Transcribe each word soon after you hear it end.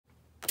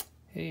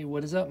Hey,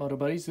 what is up, Moto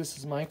Buddies? This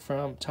is Mike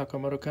from Taco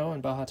Moto Co.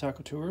 and Baja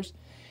Taco Tours.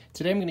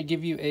 Today I'm going to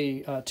give you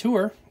a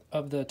tour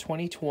of the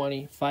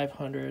 2020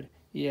 500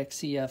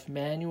 EXC-F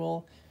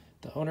manual,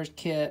 the owner's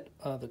kit,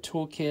 the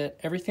tool kit,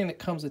 everything that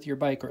comes with your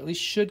bike, or at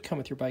least should come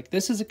with your bike.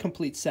 This is a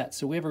complete set,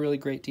 so we have a really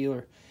great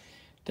dealer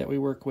that we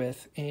work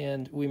with,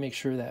 and we make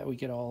sure that we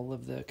get all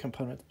of the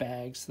component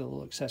bags, the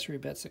little accessory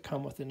bits that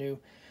come with the new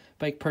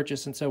bike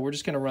purchase. And so we're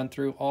just going to run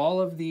through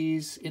all of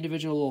these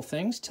individual little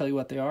things, tell you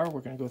what they are.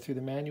 We're going to go through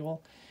the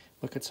manual,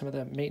 look at some of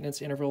the maintenance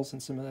intervals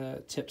and some of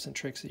the tips and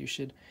tricks that you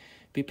should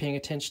be paying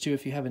attention to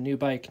if you have a new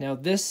bike. Now,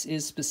 this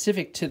is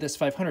specific to this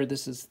 500.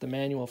 This is the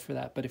manual for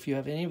that. But if you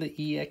have any of the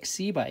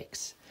EXC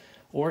bikes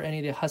or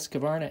any of the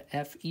Husqvarna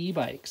FE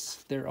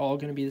bikes, they're all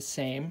going to be the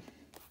same.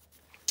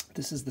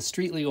 This is the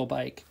street legal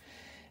bike.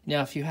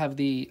 Now, if you have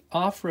the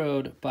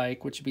off-road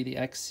bike, which would be the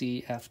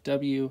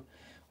XCF-W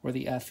or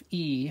the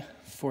FE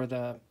for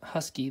the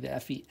Husky, the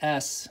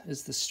FEs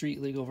is the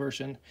street legal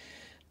version.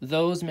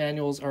 Those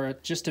manuals are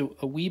just a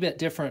wee bit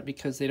different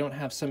because they don't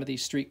have some of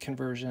these street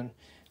conversion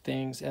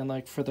things. And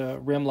like for the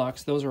rim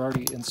locks, those are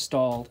already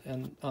installed.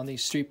 And on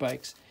these street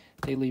bikes,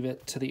 they leave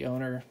it to the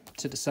owner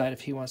to decide if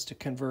he wants to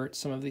convert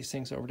some of these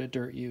things over to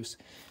dirt use.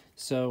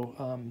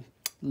 So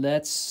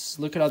let's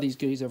look at all these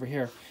goodies over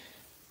here.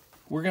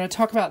 We're going to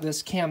talk about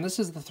this cam. This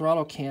is the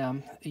throttle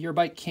cam. Your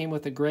bike came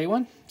with a gray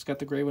one. It's got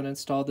the gray one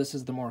installed. This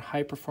is the more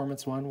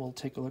high-performance one. We'll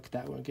take a look at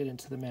that when we get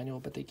into the manual,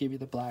 but they give you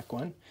the black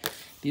one.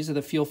 These are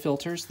the fuel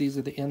filters. These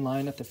are the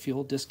inline at the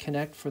fuel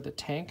disconnect for the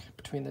tank,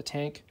 between the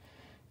tank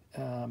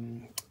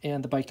and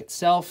the bike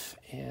itself,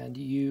 and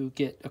you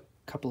get a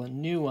couple of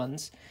new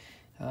ones.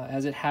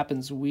 As it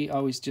happens, we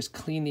always just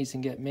clean these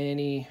and get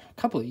a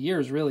couple of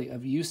years really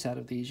of use out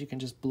of these. You can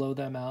just blow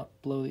them out,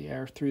 blow the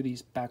air through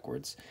these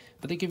backwards.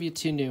 But they give you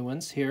two new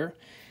ones here.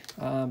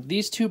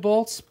 These two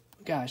bolts,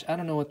 gosh, I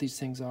don't know what these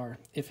things are.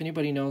 If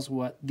anybody knows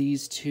what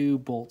these two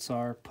bolts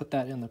are, put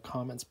that in the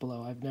comments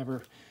below. I've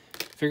never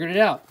figured it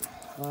out.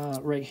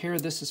 Right here,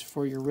 this is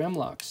for your rim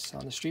locks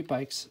on the street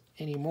bikes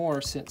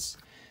anymore since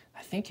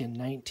I think in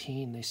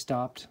 19 they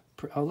stopped.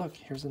 Oh, look,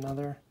 here's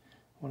another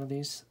one of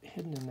these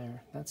hidden in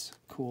there. That's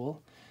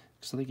cool.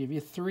 So they give you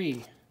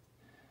three.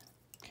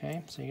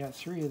 Okay, so you got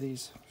three of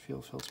these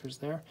fuel filters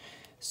there.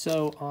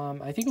 So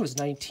I think it was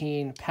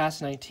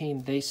past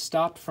 19, they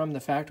stopped from the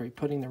factory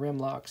putting the rim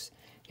locks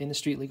in the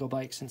street legal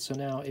bikes. And so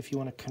now if you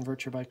want to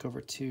convert your bike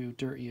over to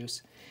dirt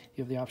use,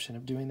 you have the option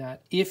of doing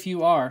that. If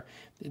you are,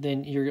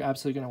 then you're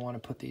absolutely going to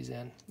want to put these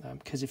in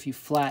because if you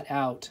flat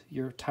out,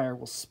 your tire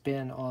will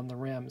spin on the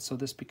rim. So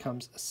this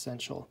becomes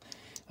essential.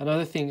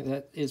 Another thing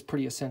that is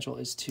pretty essential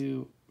is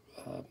to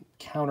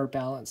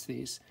counterbalance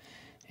these,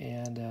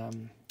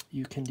 and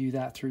you can do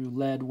that through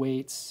lead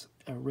weights,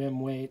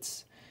 rim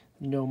weights,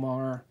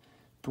 Nomar,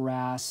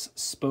 brass,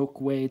 spoke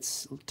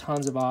weights,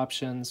 tons of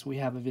options. We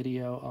have a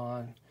video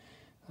on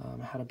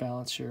how to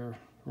balance your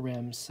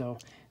rims, so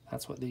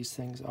that's what these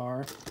things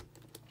are.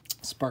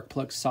 Spark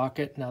plug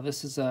socket. Now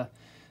this is I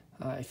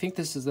think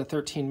this is a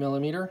 13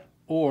 millimeter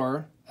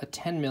or a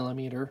 10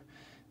 millimeter.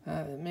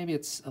 Maybe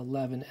it's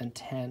 11 and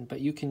 10,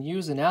 but you can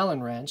use an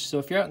Allen wrench. So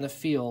if you're out in the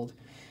field,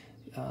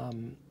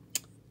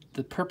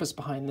 the purpose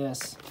behind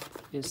this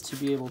is to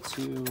be able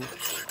to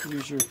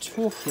use your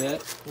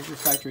toolkit, use your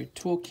factory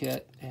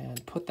toolkit,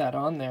 and put that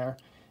on there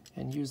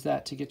and use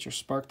that to get your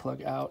spark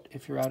plug out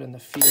if you're out in the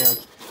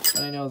field.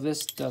 And I know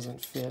this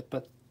doesn't fit,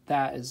 but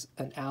that is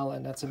an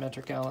Allen. That's a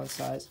metric Allen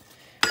size.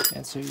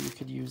 And so you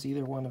could use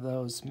either one of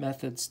those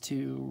methods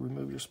to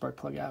remove your spark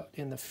plug out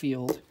in the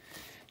field.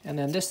 And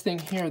then this thing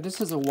here,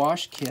 this is a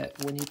wash kit.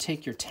 When you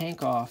take your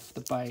tank off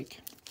the bike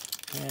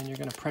and you're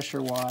going to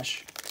pressure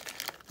wash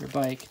your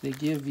bike, they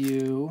give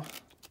you,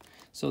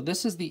 so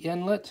this is the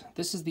inlet,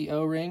 this is the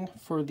O-ring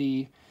for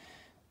the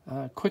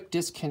quick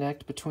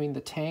disconnect between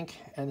the tank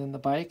and then the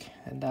bike,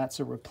 and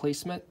that's a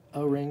replacement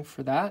O-ring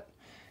for that.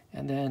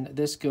 And then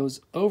this goes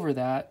over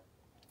that.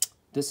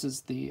 This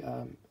is the,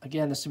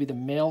 again, this would be the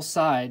male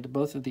side.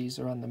 Both of these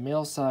are on the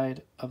male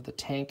side of the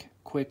tank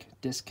quick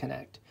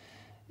disconnect.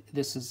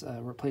 This is a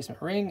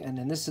replacement ring, and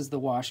then this is the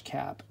wash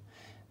cap.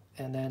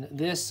 And then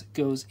this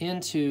goes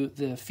into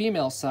the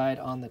female side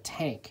on the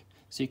tank.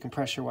 So you can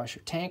pressure wash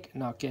your tank,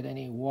 not get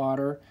any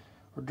water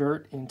or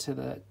dirt into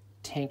the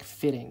tank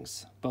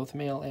fittings, both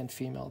male and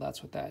female.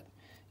 That's what that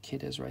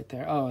kit is right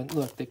there. Oh, and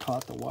look, they call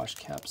it the wash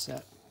cap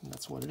set. And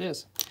that's what it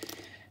is.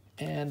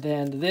 And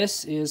then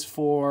this is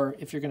for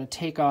if you're going to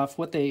take off,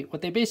 what they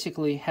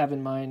basically have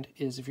in mind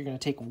is if you're going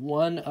to take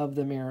one of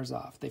the mirrors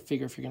off. They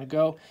figure if you're going to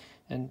go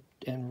and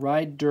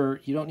ride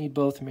dirt, you don't need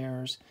both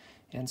mirrors,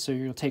 and so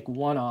you'll take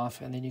one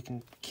off, and then you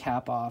can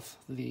cap off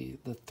the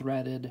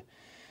threaded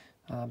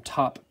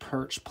top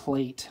perch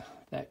plate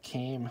that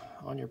came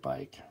on your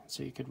bike,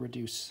 so you could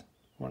reduce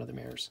one of the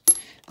mirrors.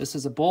 This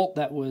is a bolt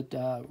that would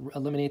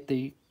eliminate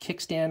the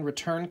kickstand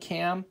return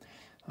cam.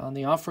 On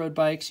the off-road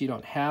bikes, you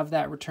don't have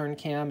that return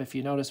cam. If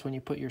you notice when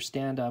you put your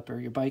stand up or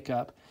your bike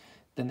up,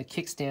 then the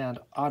kickstand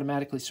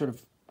automatically sort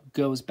of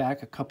goes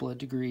back a couple of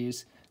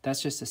degrees.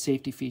 That's just a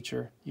safety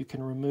feature. You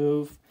can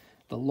remove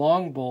the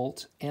long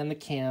bolt and the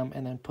cam,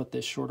 and then put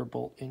this shorter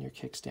bolt in your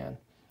kickstand.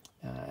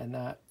 And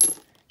that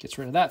gets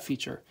rid of that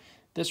feature.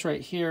 This right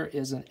here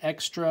is an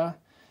extra,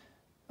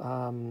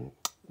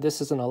 this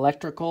is an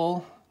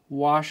electrical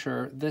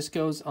washer. This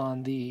goes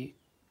on the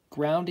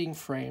grounding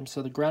frame,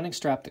 so the grounding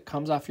strap that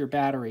comes off your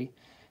battery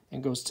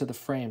and goes to the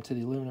frame, to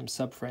the aluminum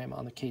subframe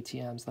on the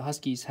KTMs. The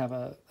Huskies have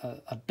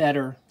a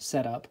better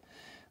setup,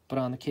 but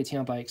on the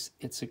KTM bikes,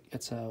 it's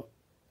a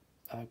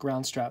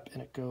ground strap,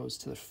 and it goes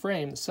to the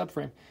frame, the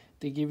subframe.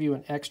 They give you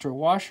an extra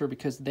washer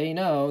because they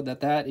know that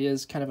that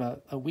is kind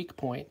of a weak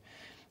point.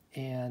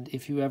 And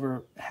if you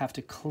ever have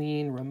to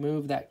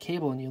remove that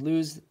cable and you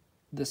lose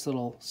this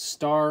little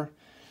star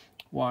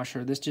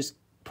washer, this just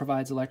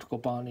provides electrical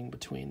bonding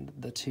between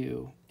the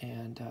two,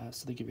 and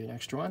so they give you an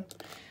extra one.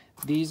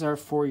 These are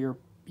for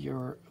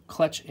your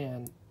clutch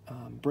and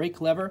brake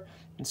lever,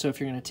 and so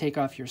if you're going to take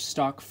off your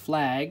stock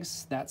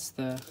flags, that's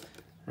the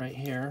right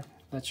here,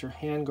 that's your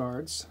hand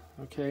guards.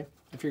 Okay,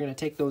 if you're going to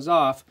take those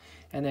off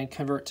and then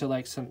convert to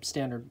like some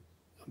standard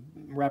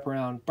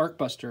wraparound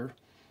barkbuster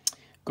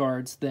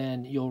guards,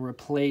 then you'll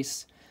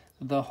replace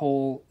the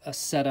whole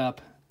setup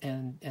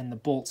and the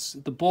bolts.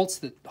 The bolts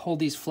that hold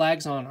these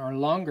flags on are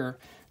longer,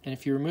 and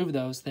if you remove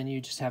those, then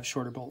you just have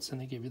shorter bolts, and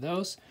they give you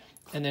those.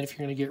 And then if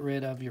you're going to get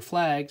rid of your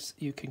flags,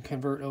 you can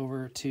convert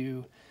over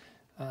to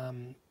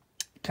kind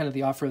of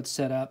the off-road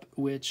setup,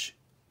 which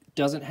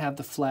doesn't have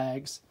the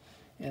flags,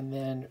 and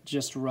then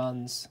just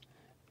runs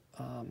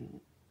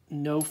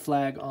no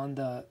flag on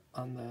the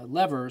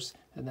levers,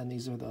 and then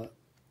these are the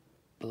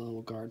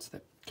little guards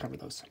that cover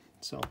those.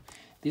 So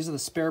these are the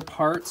spare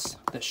parts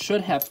that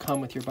should have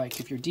come with your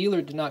bike. If your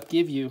dealer did not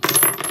give you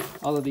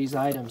all of these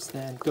items,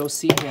 then go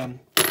see him.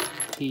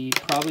 He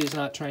probably is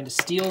not trying to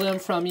steal them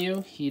from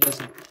you. He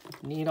doesn't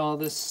need all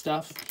this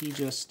stuff. He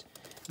just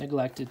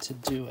neglected to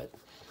do it.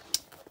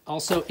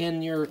 Also,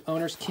 in your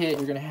owner's kit,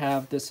 you're going to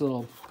have this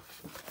little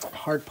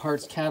hard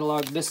parts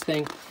catalog. This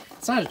thing,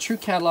 it's not a true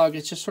catalog.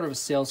 It's just sort of a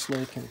sales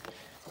slogan. And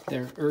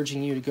they're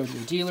urging you to go to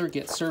your dealer,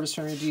 get service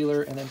from your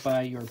dealer, and then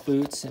buy your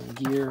boots and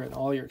gear and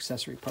all your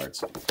accessory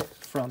parts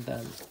from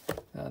them.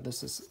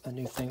 This is a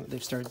new thing that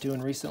they've started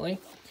doing recently.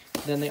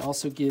 Then they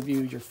also give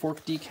you your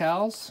fork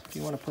decals if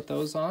you want to put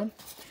those on.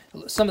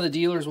 Some of the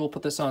dealers will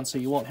put this on so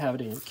you won't have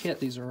it in your kit.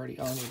 These are already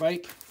on your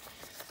bike.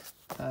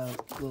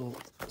 Little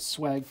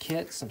swag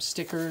kit, some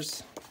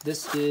stickers.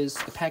 This is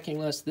the packing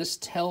list. This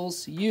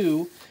tells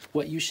you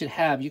what you should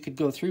have. You could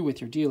go through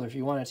with your dealer if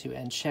you wanted to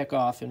and check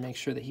off and make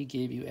sure that he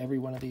gave you every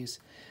one of these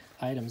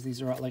items.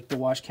 These are like the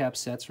wash cap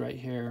sets right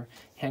here,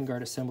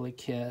 handguard assembly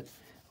kit,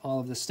 all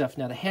of this stuff.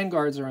 Now the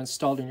handguards are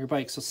installed in your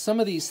bike. So some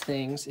of these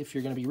things, if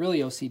you're going to be really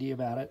OCD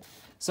about it,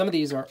 some of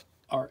these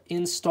are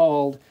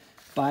installed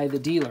by the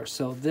dealer.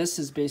 So this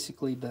is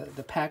basically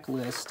the pack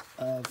list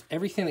of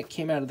everything that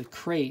came out of the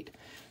crate.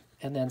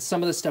 And then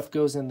some of the stuff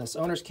goes in this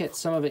owner's kit.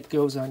 Some of it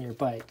goes on your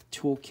bike.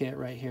 Tool kit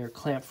right here,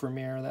 clamp for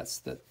mirror, that's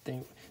the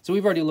thing. So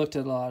we've already looked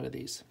at a lot of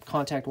these.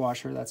 Contact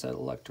washer, that's an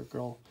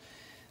electrical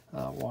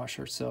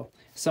washer. So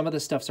some of the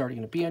stuff's already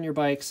going to be on your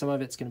bike. Some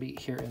of it's going to be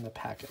here in the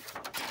packet.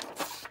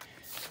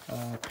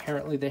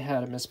 Apparently they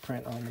had a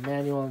misprint on the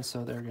manual, and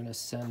so they're going to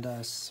send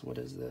us, what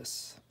is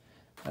this?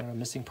 I don't know,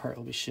 missing part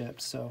will be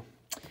shipped, so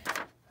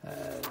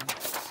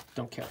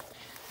don't care.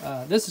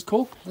 This is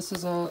cool. This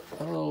is a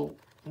little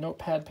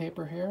notepad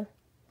paper here.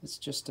 It's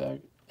just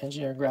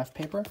engineer graph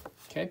paper,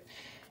 okay?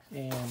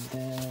 And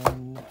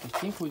then I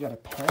think we got a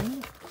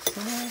pen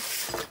somewhere.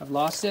 I've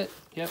lost it.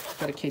 Yep,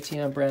 got a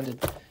KTM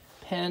branded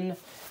pen.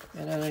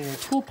 And then in your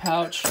tool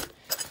pouch,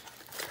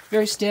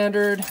 very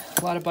standard.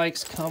 A lot of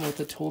bikes come with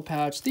a tool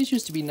pouch. These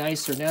used to be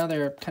nicer. Now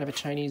they're kind of a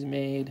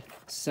Chinese-made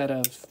set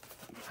of,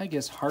 I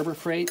guess, Harbor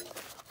Freight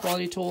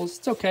quality tools.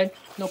 It's okay,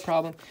 no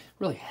problem.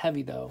 Really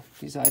heavy though.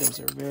 These items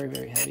are very,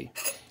 very heavy.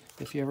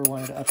 If you ever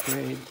wanted to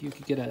upgrade, you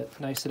could get a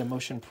nice set of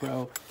Motion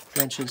Pro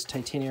wrenches,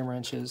 titanium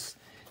wrenches.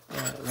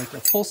 Like a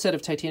full set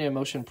of titanium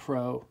Motion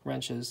Pro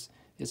wrenches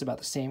is about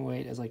the same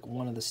weight as like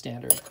one of the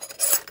standard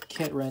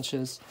kit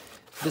wrenches.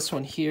 This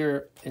one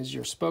here is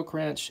your spoke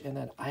wrench, and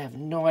then I have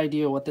no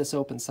idea what this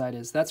open side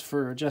is. That's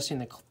for adjusting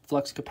the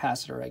flux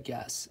capacitor, I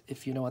guess.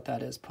 If you know what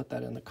that is, put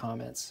that in the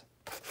comments.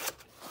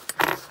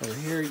 Over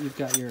here, you've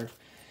got your,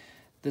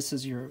 this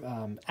is your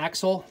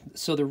axle.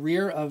 So the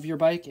rear of your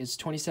bike is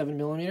 27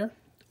 millimeter.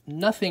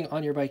 Nothing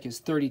on your bike is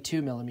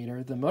 32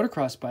 millimeter. The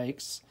motocross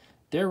bikes,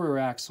 their rear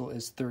axle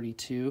is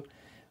 32.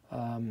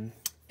 And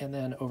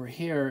then over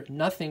here,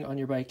 nothing on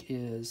your bike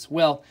is,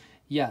 well,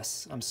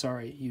 yes, I'm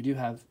sorry, you do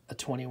have a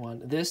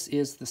 21. This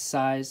is the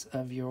size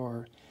of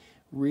your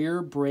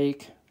rear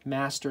brake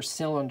master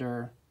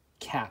cylinder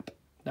cap.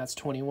 That's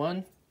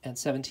 21, and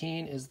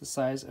 17 is the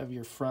size of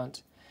your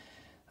front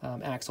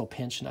axle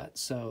pinch nut.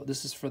 So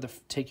this is for the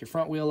take your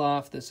front wheel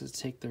off. This is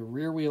take the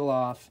rear wheel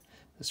off.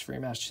 This is for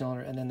your master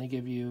cylinder, and then they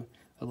give you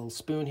a little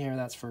spoon here.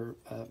 That's for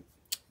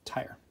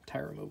tire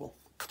removal.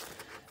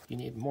 You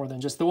need more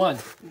than just the one.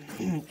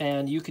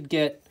 And you could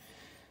get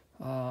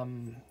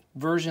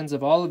versions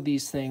of all of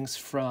these things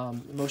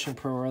from Motion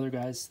Pro or other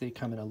guys. They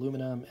come in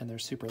aluminum and they're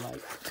super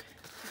light.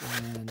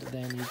 And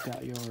then you've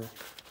got your,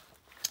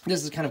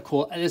 this is kind of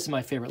cool. This is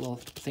my favorite little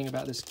thing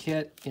about this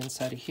kit.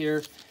 Inside of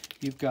here,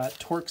 you've got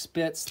Torx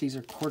bits. These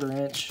are 1/4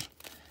 inch.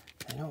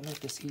 They don't make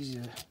this easy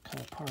to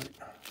come apart.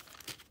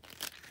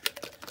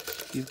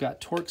 You've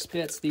got Torx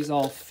bits. These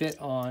all fit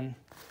on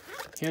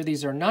here.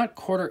 These are not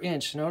 1/4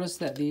 inch. Notice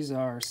that these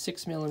are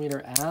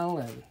 6mm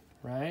Allen,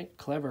 right?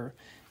 Clever.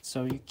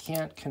 So you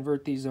can't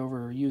convert these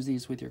over or use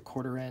these with your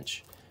 1/4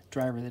 inch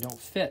driver. They don't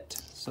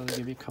fit. So they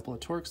give you a couple of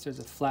Torx. There's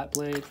a flat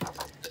blade.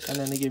 And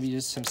then they give you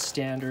just some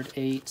standard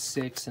 8,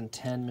 6, and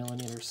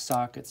 10mm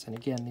sockets. And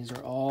again, these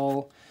are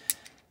all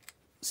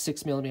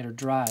 6mm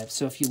drives.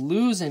 So if you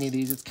lose any of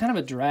these, it's kind of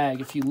a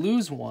drag. If you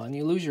lose one,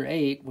 you lose your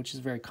 8, which is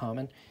very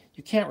common.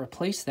 You can't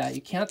replace that.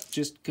 You can't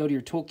just go to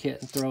your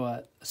toolkit and throw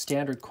a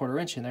standard 1/4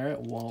 inch in there.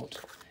 It won't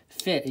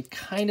fit. It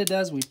kind of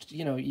does.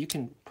 You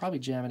can probably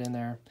jam it in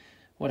there,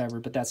 whatever,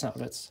 but that's not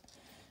what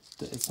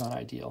it's not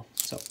ideal.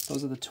 So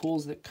those are the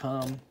tools that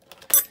come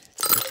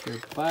with your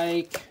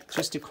bike.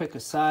 Just a quick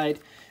aside,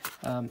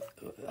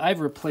 I've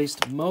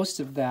replaced most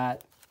of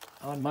that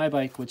on my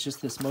bike with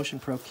just this Motion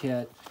Pro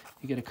kit.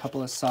 You get a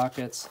couple of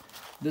sockets.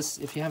 This,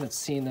 if you haven't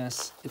seen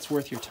this, it's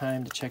worth your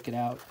time to check it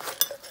out.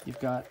 You've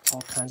got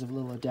all kinds of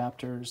little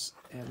adapters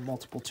and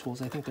multiple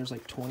tools. I think there's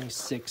like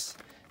 26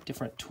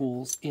 different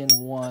tools in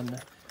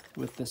one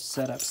with this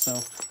setup.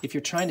 So if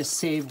you're trying to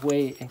save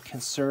weight and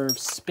conserve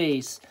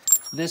space,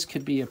 this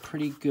could be a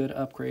pretty good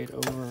upgrade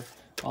over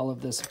all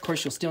of this. Of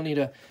course, you'll still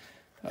need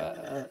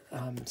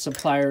some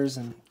pliers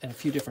and a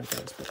few different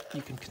things, but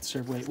you can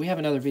conserve weight. We have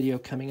another video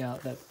coming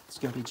out that's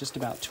going to be just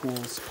about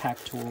tools,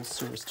 pack tools,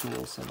 service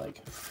tools, and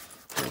like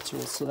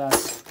tools. So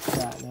that's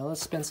that. Now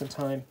let's spend some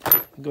time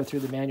and go through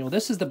the manual.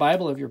 This is the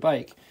Bible of your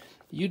bike.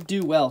 You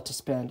do well to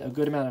spend a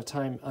good amount of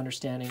time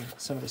understanding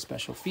some of the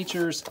special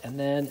features, and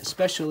then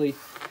especially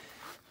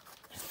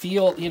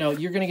feel,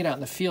 you're going to get out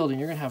in the field and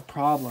you're going to have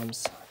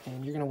problems,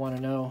 and you're going to want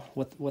to know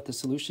what the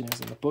solution is.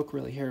 And the book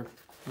right here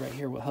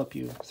will help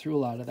you through a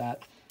lot of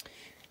that.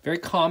 Very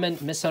common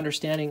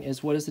misunderstanding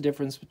is, what is the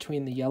difference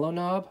between the yellow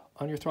knob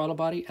on your throttle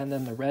body and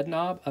then the red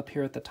knob up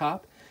here at the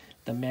top?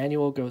 The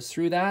manual goes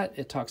through that.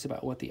 It talks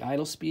about what the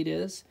idle speed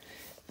is.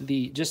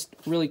 Just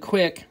really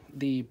quick,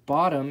 the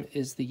bottom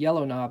is the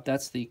yellow knob.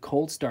 That's the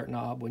cold start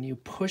knob. When you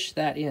push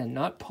that in,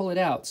 not pull it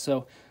out.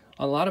 So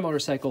on a lot of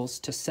motorcycles,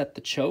 to set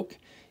the choke,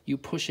 you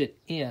push it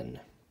in.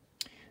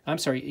 I'm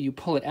sorry, you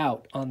pull it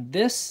out. On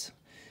this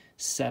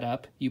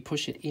setup, you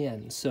push it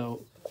in.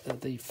 So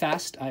the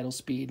fast idle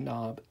speed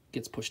knob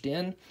gets pushed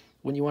in.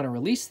 When you want to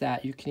release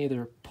that, you can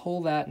either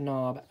pull that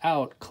knob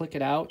out, click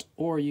it out,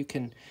 or you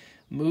can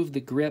move the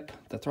grip,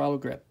 the throttle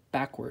grip,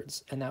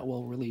 backwards, and that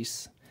will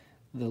release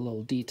the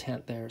little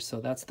detent there. So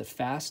that's the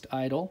fast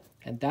idle,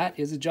 and that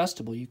is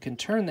adjustable. You can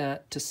turn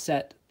that to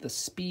set the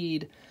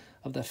speed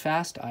of the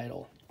fast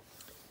idle.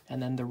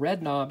 And then the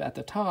red knob at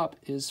the top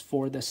is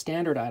for the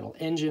standard idle,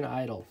 engine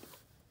idle.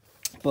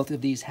 Both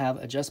of these have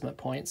adjustment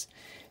points,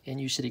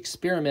 and you should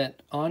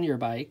experiment on your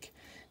bike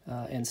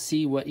and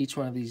see what each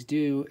one of these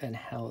do and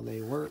how they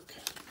work.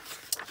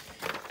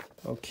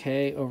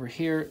 Okay, over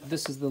here,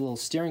 this is the little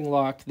steering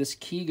lock. This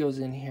key goes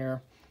in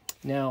here.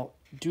 Now,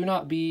 do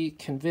not be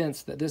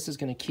convinced that this is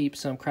going to keep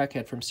some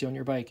crackhead from stealing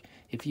your bike.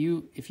 If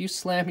you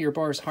slam your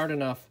bars hard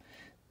enough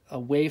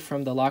away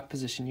from the lock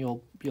position,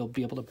 you'll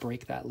be able to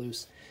break that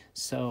loose.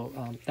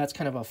 So that's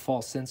kind of a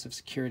false sense of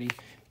security.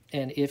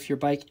 And if your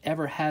bike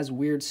ever has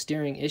weird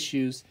steering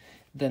issues,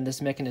 then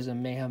this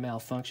mechanism may have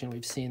malfunctioned.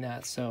 We've seen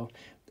that. So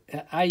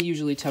I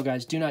usually tell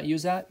guys, do not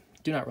use that.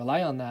 Do not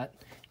rely on that.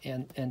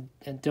 And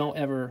don't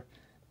ever,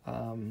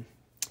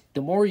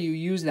 the more you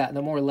use that,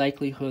 the more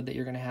likelihood that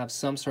you're going to have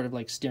some sort of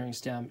like steering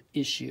stem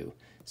issue.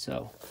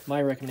 So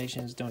my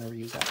recommendation is don't ever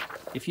use that.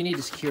 If you need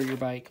to secure your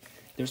bike,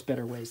 there's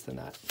better ways than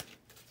that.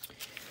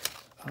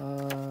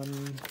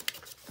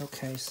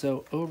 Okay,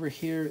 so over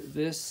here,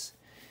 this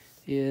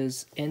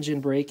is engine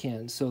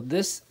break-in. So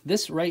this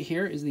right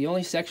here is the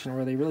only section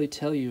where they really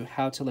tell you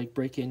how to like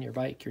break in your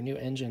bike, your new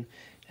engine.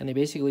 And they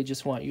basically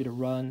just want you to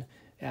run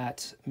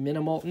at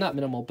minimal, not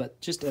minimal, but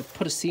just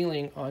put a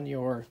ceiling on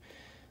your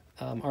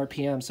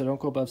RPM, so don't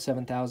go above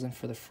 7,000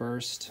 for the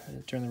first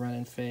during the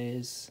run-in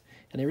phase.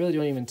 And they really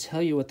don't even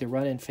tell you what the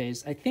run-in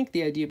phase. I think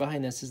the idea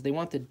behind this is they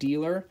want the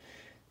dealer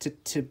to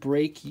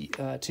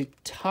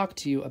talk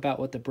to you about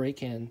what the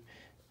break-in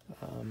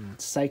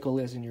cycle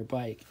is in your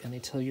bike, and they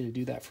tell you to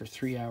do that for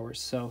 3 hours.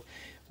 So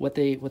what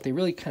they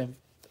really kind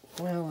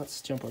of, well,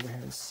 let's jump over here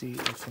and see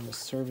if in the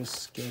service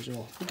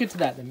schedule. We'll get to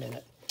that in a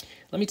minute.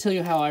 Let me tell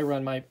you how I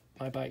run my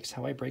bikes,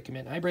 how I break them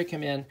in. I break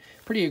them in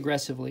pretty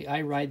aggressively.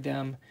 I ride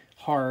them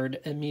hard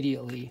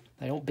immediately.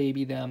 I don't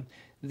baby them.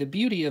 The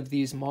beauty of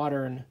these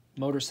modern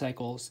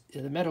motorcycles,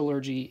 the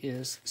metallurgy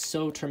is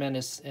so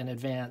tremendous and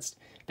advanced.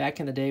 Back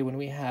in the day when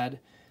we had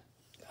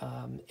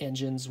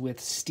engines with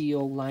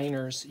steel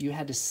liners, you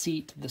had to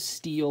seat the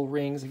steel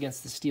rings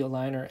against the steel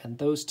liner, and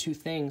those two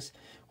things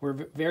were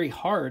very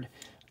hard,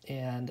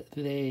 and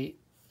they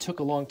took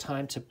a long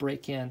time to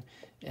break in.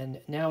 And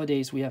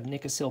nowadays we have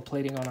Nicosil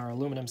plating on our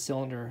aluminum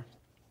cylinder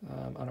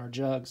on our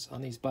jugs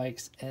on these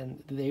bikes,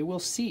 and they will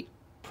seat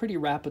pretty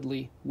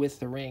rapidly with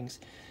the rings.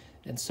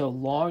 And so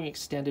long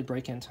extended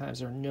break-in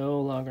times are no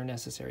longer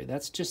necessary.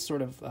 That's just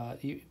sort of,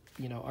 you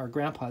know, our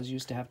grandpas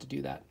used to have to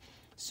do that.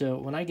 So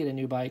when I get a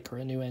new bike or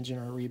a new engine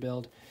or a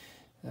rebuild,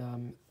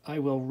 I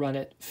will run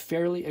it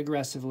fairly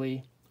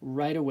aggressively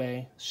right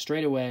away,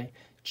 straight away,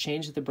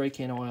 change the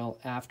break-in oil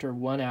after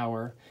 1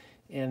 hour,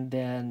 and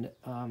then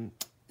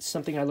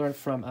something I learned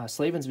from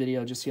Slavin's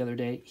video just the other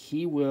day,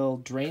 he will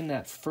drain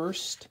that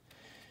first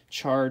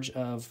charge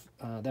of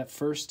that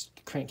first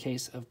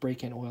crankcase of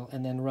break-in oil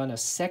and then run a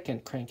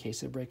second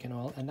crankcase of break-in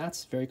oil, and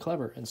that's very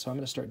clever. And so I'm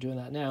going to start doing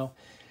that now.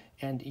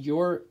 And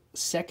your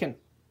second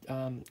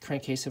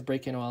crankcase of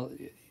break-in oil,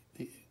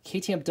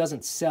 KTM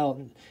doesn't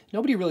sell,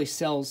 nobody really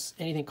sells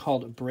anything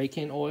called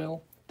break-in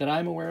oil that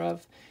I'm aware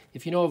of.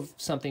 If you know of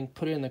something,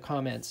 put it in the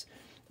comments.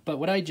 But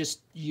what I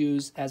just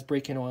use as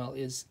break-in oil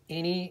is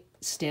any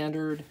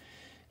standard,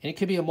 and it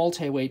could be a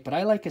multi-weight, but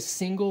I like a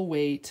single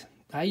weight.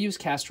 I use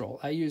Castrol.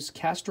 I use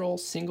Castrol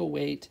single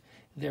weight,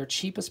 their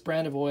cheapest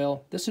brand of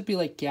oil. This would be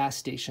like gas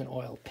station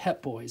oil,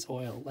 Pep Boys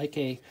oil, like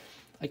a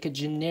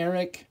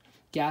generic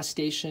gas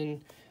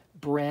station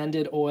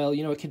branded oil.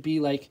 You know, it could be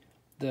like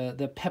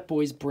the Pep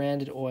Boys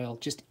branded oil,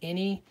 just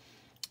any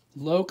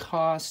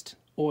low-cost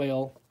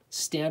oil,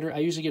 standard. I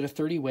usually get a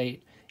 30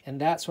 weight, and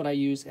that's what I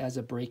use as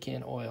a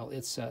break-in oil.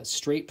 It's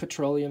straight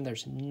petroleum.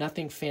 There's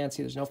nothing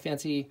fancy. There's no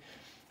fancy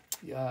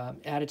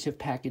additive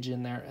package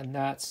in there, and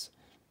that's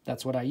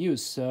what I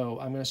use. So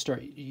I'm going to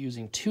start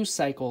using 2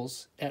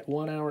 cycles at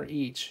 1 hour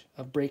each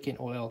of break-in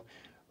oil,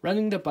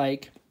 running the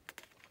bike.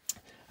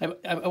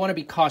 I want to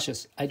be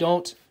cautious. I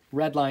don't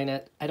redline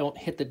it. I don't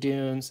hit the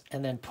dunes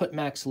and then put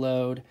max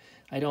load.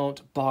 I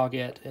don't bog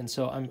it, and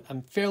so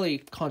I'm fairly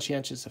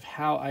conscientious of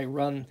how I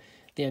run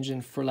the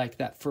engine for like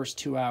that first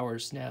 2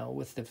 hours now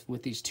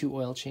with these 2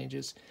 oil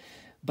changes.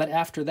 But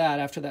after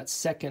that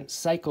second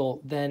cycle,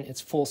 then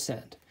it's full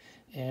send,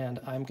 and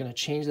I'm going to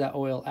change that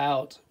oil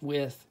out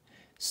with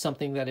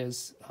something that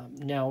is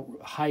now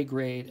high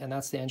grade, and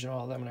that's the engine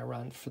oil that I'm going to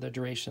run for the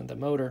duration of the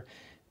motor.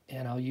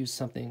 And I'll use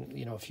something,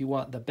 you know, if you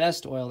want the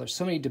best oil, there's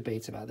so many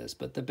debates about this,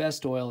 but the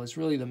best oil is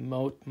really the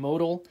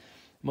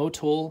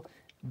Motul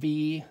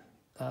V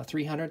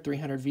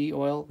 300V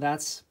oil.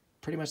 That's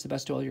pretty much the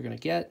best oil you're going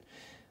to get.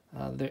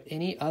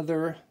 Any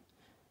other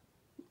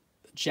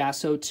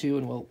JASO 2,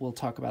 and we'll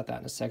talk about that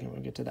in a second when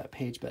we get to that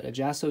page, but a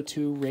JASO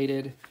 2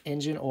 rated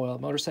engine oil,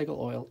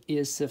 motorcycle oil,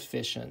 is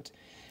sufficient.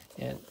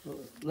 And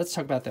let's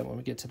talk about that when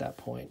we get to that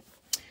point.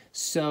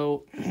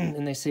 So,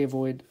 and they say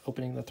avoid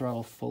opening the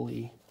throttle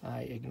fully.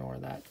 I ignore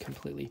that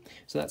completely.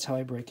 So that's how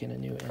I break in a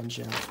new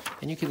engine.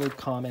 And you can leave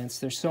comments.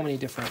 There's so many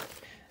different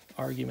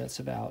arguments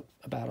about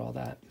all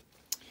that.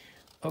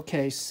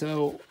 Okay,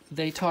 so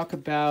they talk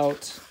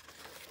about,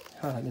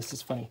 this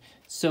is funny.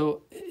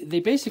 So they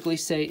basically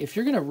say if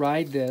you're going to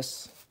ride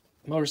this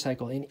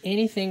motorcycle in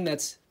anything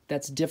that's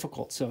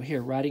difficult, so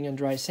here, riding in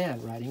dry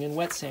sand, riding in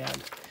wet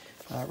sand,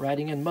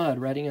 riding in mud,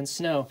 riding in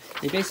snow,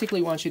 they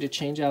basically want you to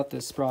change out the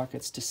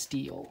sprockets to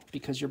steel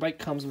because your bike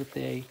comes with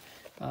an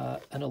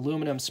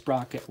aluminum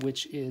sprocket,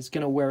 which is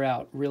going to wear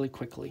out really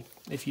quickly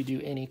if you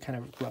do any kind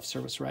of rough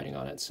surface riding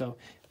on it. So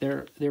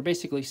they're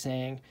basically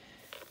saying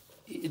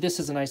this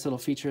is a nice little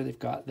feature. They've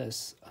got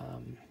this.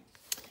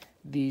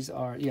 These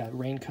are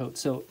raincoat.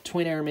 So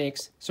Twin Air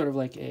makes sort of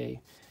like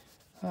a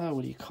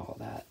what do you call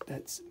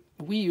that?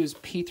 We use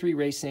P3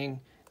 Racing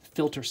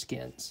filter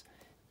skins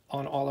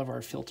on all of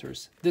our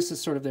filters. This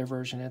is sort of their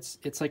version.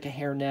 It's like a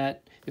hairnet.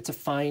 It's a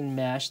fine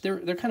mesh.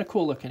 They're kind of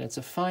cool looking. It's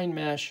a fine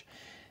mesh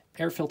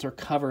air filter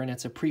cover, and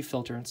it's a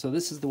pre-filter. And so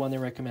this is the one they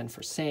recommend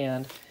for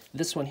sand.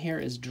 This one here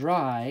is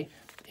dry,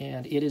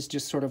 and it is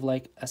just sort of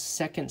like a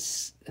second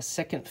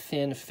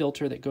thin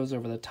filter that goes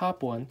over the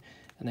top one,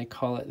 and they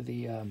call it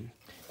the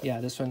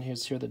this one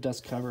here's the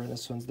dust cover, and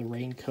this one's the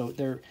raincoat.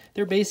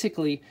 They're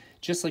basically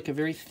just like a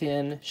very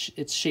thin.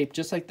 It's shaped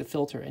just like the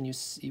filter, and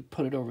you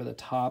put it over the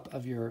top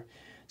of your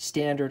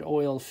standard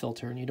oil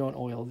filter, and you don't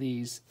oil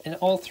these. And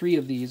all 3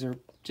 of these are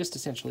just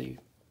essentially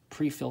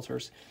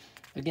pre-filters.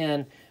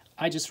 Again,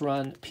 I just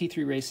run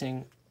P3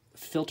 Racing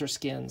filter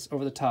skins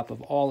over the top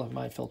of all of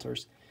my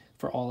filters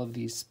for all of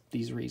these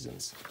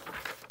reasons.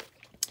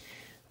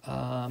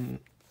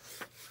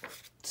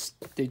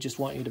 They just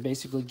want you to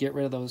basically get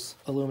rid of those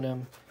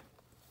aluminum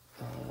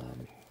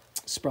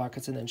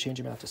sprockets and then change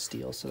them out to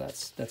steel. So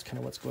that's kind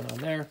of what's going on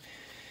there.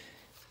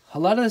 A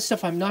lot of this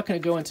stuff I'm not going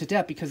to go into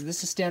depth because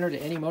this is standard to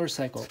any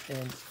motorcycle.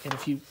 And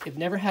if you've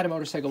never had a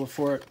motorcycle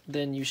before,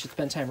 then you should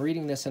spend time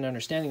reading this and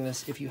understanding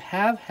this. If you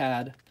have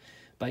had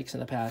bikes in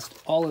the past,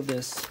 all of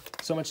this,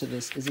 so much of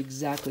this is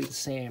exactly the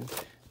same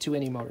to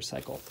any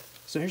motorcycle.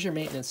 So here's your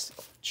maintenance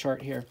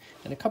chart here.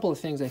 And a couple of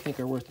things I think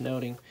are worth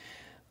noting.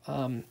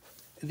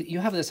 You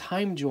have this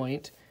Heim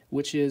joint,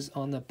 which is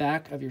on the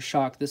back of your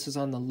shock. This is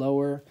on the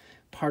lower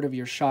part of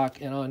your shock.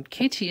 And on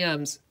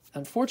KTM's,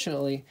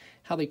 unfortunately,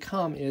 how they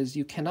come is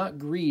you cannot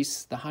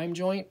grease the Heim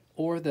joint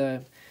or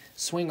the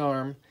swing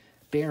arm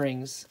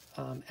bearings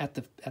at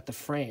the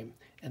frame.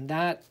 And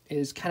that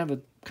is kind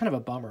of kind of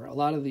a bummer. A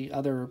lot of the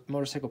other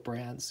motorcycle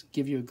brands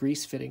give you a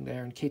grease fitting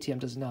there, and KTM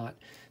does not.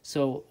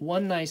 So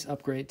one nice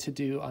upgrade to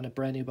do on a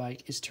brand new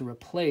bike is to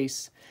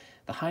replace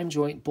the heim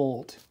joint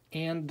bolt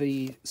and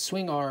the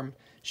swing arm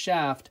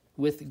shaft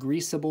with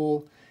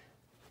greasable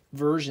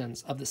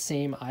versions of the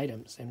same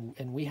items,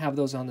 and we have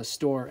those on the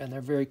store, and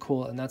they're very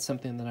cool, and that's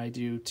something that I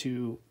do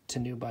to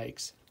new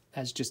bikes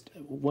as just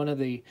one of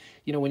the,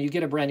 you know, when you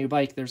get a brand new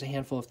bike, there's a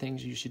handful of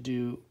things you should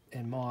do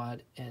and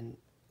mod and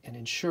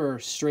ensure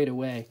straight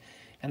away.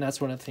 And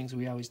that's one of the things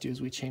we always do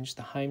is we change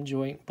the heim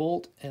joint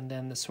bolt and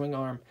then the swing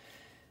arm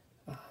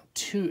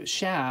to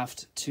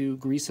shaft to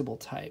greasable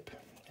type,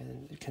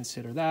 and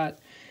consider that.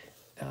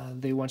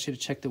 They want you to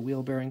check the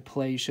wheel bearing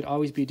play. You should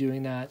always be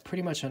doing that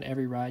pretty much on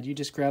every ride. You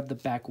just grab the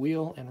back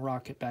wheel and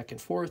rock it back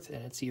and forth,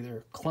 and it's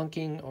either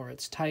clunking or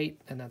it's tight,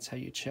 and that's how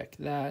you check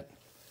that.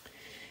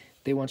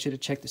 They want you to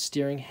check the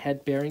steering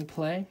head bearing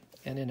play,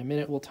 and in a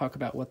minute we'll talk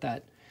about what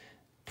that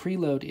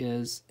preload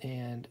is.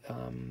 And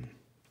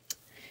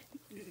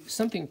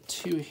something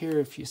too here,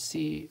 if you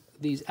see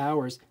these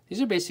hours,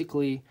 these are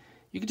basically,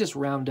 you could just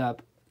round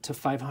up to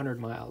 500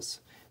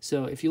 miles.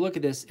 So if you look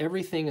at this,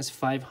 everything is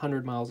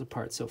 500 miles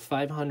apart. So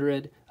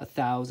 500,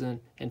 1,000,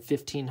 and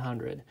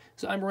 1,500.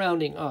 So I'm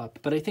rounding up,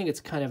 but I think it's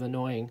kind of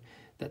annoying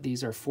that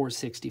these are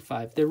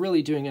 465. They're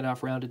really doing it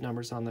off rounded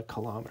numbers on the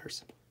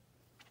kilometers.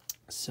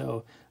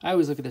 So I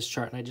always look at this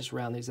chart and I just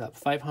round these up.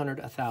 500,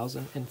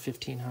 1,000, and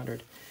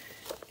 1,500.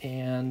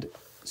 And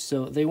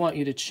so they want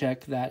you to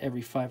check that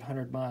every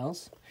 500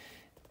 miles.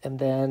 And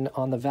then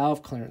on the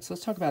valve clearance,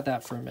 let's talk about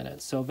that for a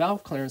minute. So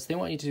valve clearance, they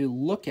want you to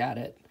look at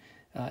it,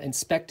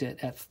 inspect it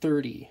at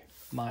 30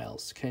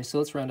 miles. Okay, so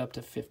let's round up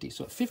to 50.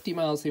 So at 50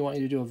 miles, they want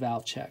you to do a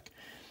valve check.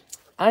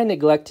 I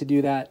neglect to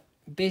do that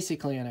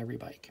basically on every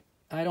bike.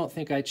 I don't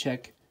think I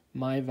check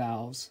my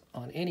valves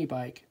on any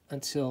bike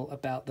until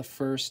about the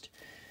first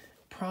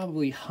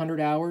probably 100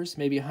 hours,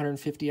 maybe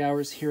 150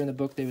 hours. Here in the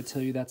book, they would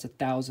tell you that's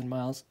 1,000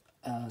 miles.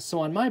 So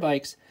on my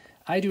bikes,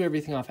 I do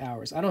everything off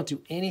hours. I don't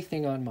do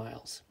anything on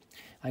miles.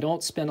 I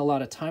don't spend a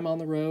lot of time on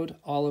the road.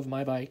 All of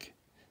my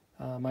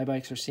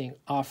bikes are seeing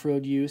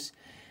off-road use.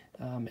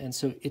 And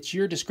so it's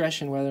your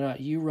discretion whether or not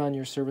you run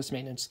your service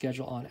maintenance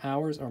schedule on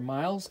hours or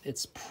miles.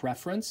 It's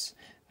preference.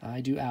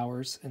 I do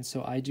hours, and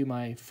so I do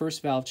my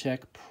first valve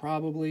check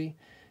probably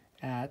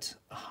at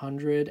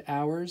 100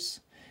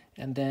 hours,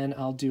 and then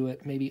I'll do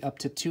it maybe up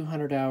to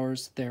 200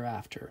 hours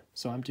thereafter.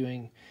 So I'm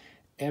doing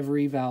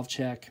every valve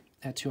check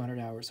at 200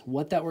 hours.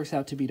 What that works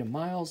out to be to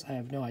miles, I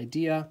have no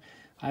idea.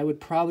 I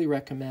would probably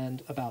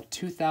recommend about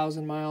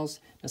 2,000 miles.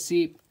 Now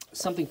see,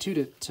 something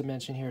too to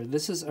mention here,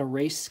 this is a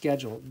race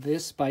schedule.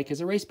 This bike is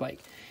a race bike,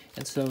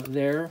 and so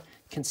they're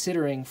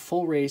considering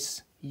full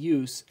race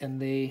use,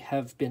 and they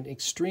have been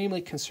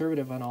extremely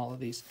conservative on all of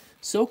these.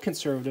 So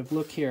conservative,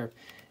 look here,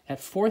 at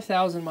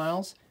 4,000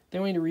 miles, they're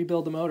going to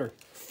rebuild the motor.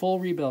 Full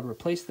rebuild,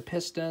 replace the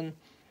piston.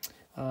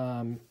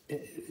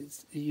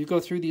 You go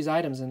through these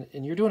items,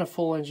 and you're doing a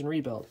full engine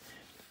rebuild.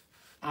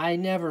 I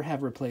never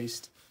have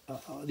replaced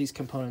these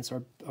components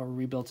or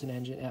rebuilt an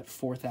engine at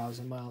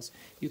 4,000 miles.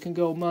 You can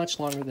go much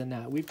longer than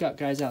that. We've got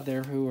guys out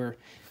there who are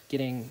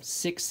getting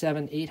 600,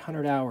 700,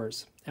 800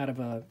 hours out of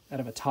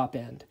a top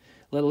end,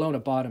 let alone a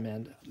bottom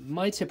end.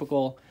 My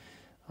typical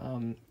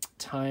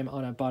time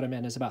on a bottom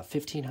end is about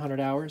 1,500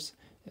 hours.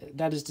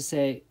 That is to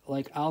say,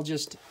 like, I'll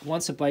just,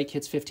 once a bike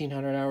hits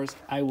 1,500 hours,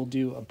 I will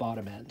do a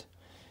bottom end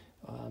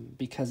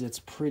because it's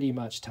pretty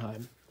much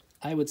time.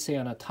 I would say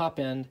on a top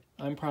end,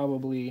 I'm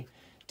probably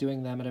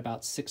doing them at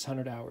about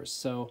 600 hours.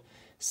 So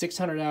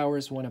 600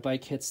 hours when a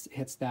bike hits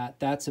that,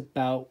 that's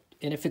about,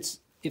 and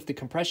if the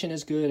compression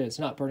is good, it's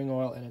not burning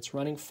oil, and it's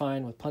running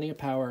fine with plenty of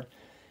power,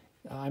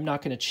 I'm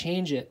not going to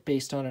change it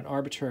based on an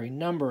arbitrary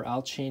number.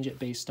 I'll change it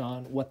based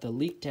on what the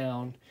leak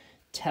down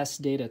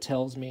test data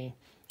tells me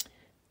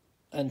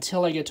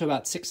until I get to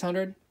about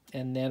 600,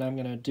 and then I'm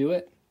going to do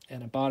it.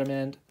 And a bottom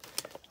end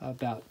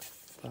about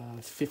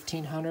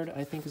 1,500,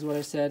 I think is what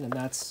I said, and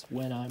that's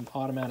when I'm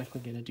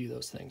automatically going to do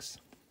those things.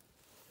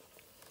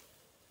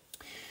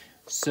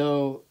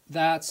 So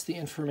that's the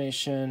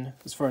information,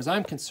 as far as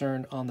I'm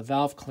concerned, on the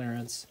valve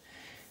clearance.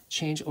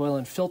 Change oil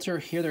and filter.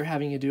 Here they're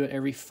having you do it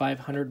every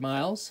 500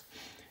 miles.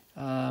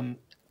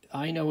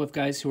 I know of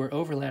guys who are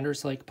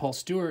overlanders like Paul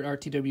Stewart,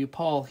 RTW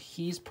Paul.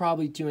 He's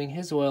probably doing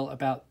his oil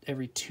about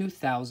every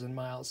 2,000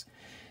 miles.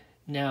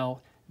 Now,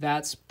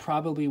 that's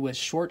probably with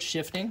short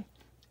shifting,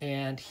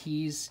 and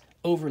he's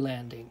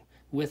overlanding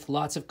with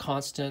lots of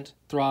constant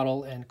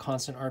throttle and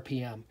constant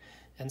RPM.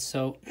 And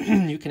so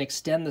you can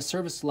extend the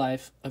service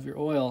life of your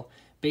oil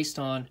based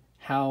on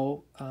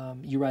how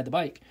you ride the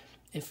bike.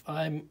 If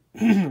I'm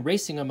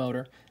racing a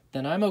motor,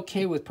 then I'm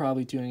okay with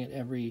probably doing it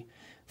every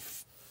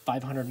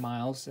 500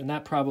 miles, and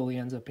that probably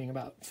ends up being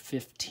about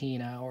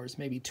 15 hours,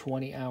 maybe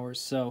 20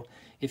 hours. So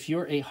if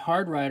you're a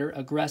hard rider,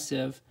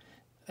 aggressive,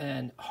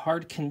 and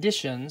hard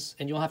conditions,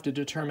 and you'll have to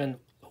determine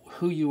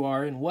who you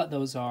are and what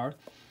those are,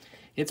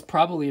 it's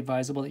probably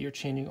advisable that you're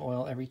changing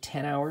oil every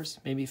 10 hours,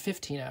 maybe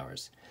 15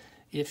 hours.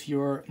 If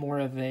you're more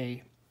of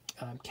a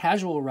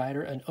casual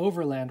rider, an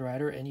overland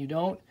rider, and you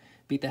don't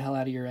beat the hell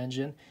out of your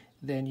engine,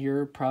 then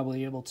you're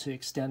probably able to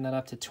extend that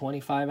up to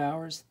 25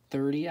 hours,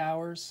 30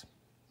 hours.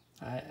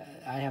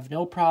 I have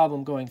no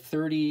problem going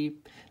 30,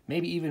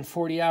 maybe even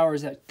 40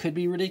 hours. That could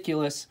be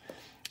ridiculous,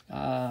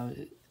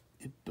 but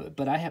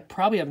I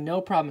probably have no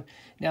problem.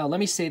 Now,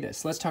 let me say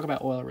this. Let's talk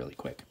about oil really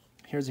quick.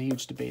 Here's a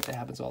huge debate that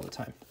happens all the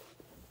time.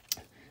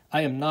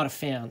 I am not a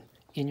fan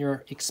in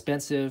your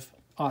expensive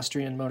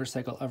Austrian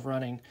motorcycle of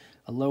running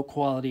a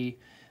low-quality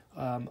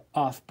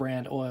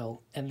off-brand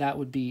oil, and that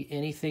would be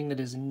anything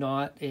that is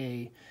not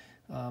a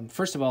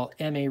first of all,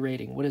 MA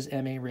rating. What is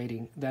MA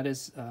rating? That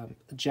is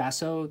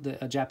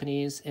JASO, a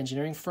Japanese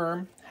engineering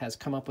firm, has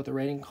come up with a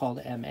rating called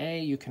MA.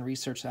 You can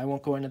research. I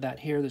won't go into that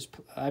here.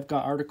 I've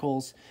got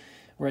articles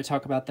where I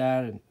talk about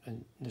that,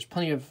 and there's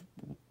plenty of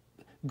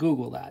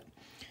Google that.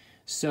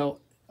 So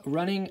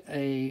running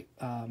a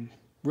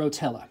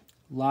Rotella. A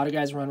lot of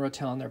guys run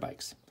Rotella on their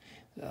bikes.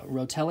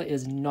 Rotella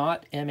is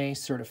not MA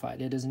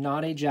certified. It is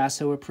not a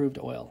JASO approved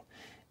oil.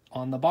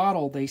 On the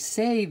bottle, they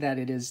say that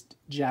it is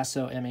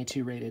JASO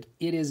MA2 rated.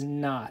 It is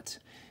not.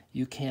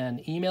 You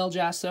can email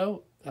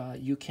JASO.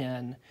 You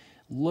can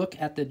look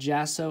at the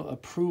JASO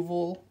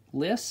approval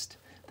list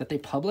that they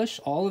publish.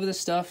 All of this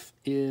stuff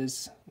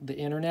is, the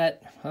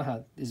internet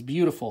is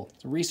beautiful.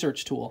 It's a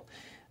research tool.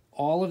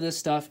 All of this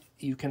stuff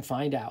you can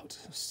find out.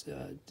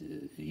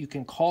 You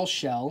can call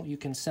Shell. You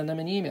can send them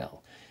an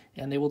email,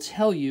 and they will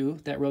tell you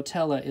that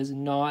Rotella is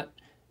not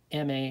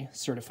MA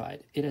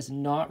certified. It has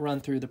not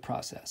run through the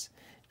process.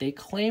 They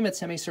claim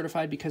it's MA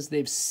certified because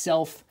they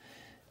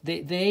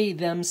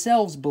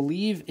themselves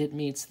believe it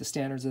meets the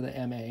standards of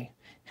the MA.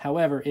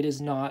 However, it is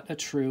not a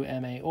true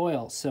MA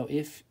oil. So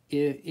if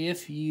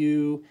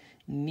you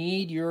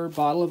need your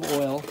bottle of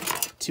oil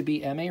to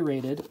be MA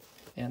rated,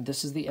 and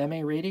this is the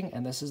MA rating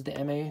and this is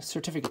the MA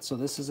certificate. So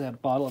this is a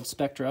bottle of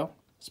Spectra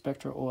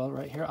oil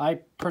right here. I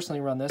personally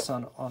run this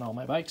on all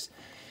my bikes.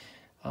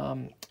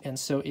 And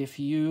so if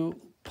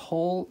you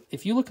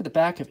look at the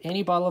back of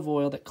any bottle of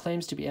oil that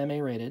claims to be MA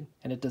rated,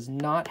 and it does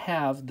not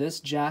have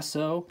this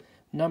JASO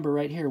number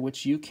right here,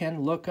 which you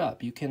can look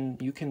up. You can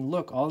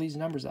look all these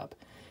numbers up,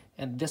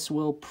 and this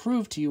will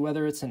prove to you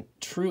whether it's a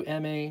true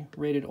MA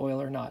rated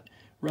oil or not.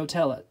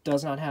 Rotella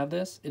does not have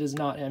this. It is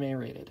not MA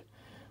rated.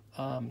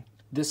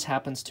 This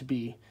happens to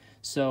be.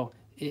 So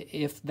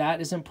if that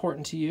is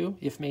important to you,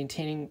 if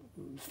maintaining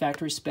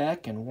factory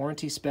spec and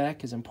warranty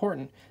spec is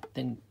important,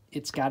 then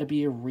it's got to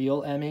be a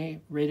real MA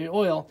rated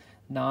oil,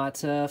 not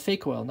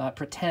fake oil, not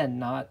pretend,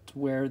 not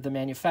where the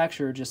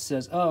manufacturer just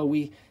says, oh,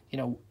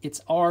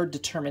 it's our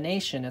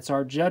determination, it's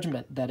our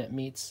judgment that it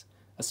meets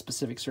a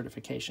specific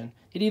certification.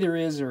 It either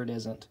is or it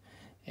isn't,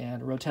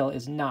 and Rotella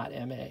is not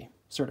MA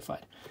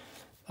certified.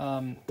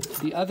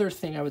 The other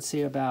thing I would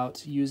say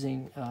about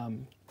using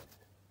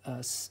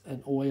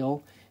an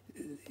oil,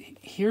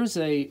 here's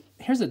a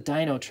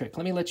dyno trick.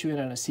 Let me let you in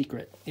on a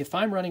secret. If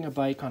I'm running a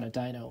bike on a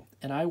dyno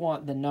and I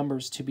want the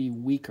numbers to be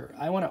weaker,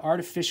 I want to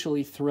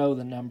artificially throw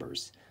the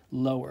numbers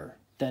lower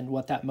than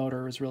what that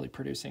motor is really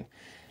producing,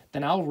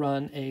 then I'll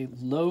run a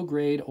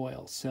low-grade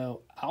oil.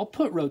 So I'll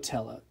put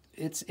Rotella.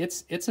 It's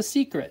a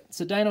secret.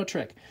 It's a dyno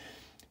trick.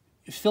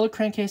 Fill a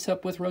crankcase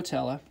up with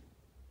Rotella,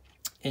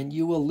 and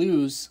you will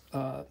lose,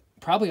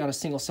 probably on a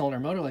single-cylinder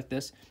motor like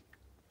this,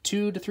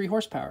 2 to 3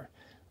 horsepower.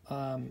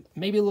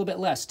 Maybe a little bit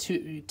less,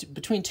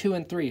 between 2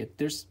 and 3.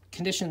 There's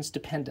conditions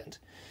dependent.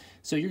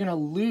 So you're going to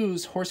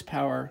lose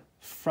horsepower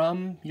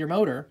from your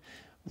motor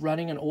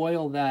running an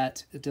oil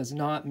that does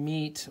not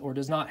meet or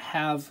does not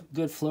have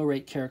good flow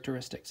rate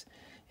characteristics.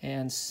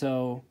 And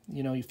so,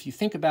 if you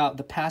think about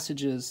the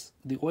passages,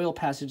 the oil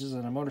passages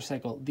on a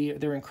motorcycle,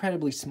 they're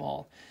incredibly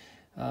small.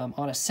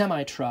 On a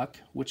semi-truck,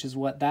 which is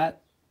what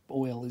that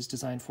oil is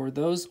designed for,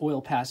 those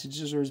oil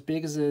passages are as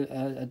big as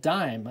a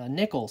dime, a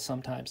nickel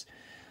sometimes.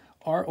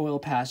 Our oil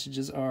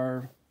passages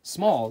are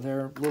small.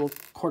 They're little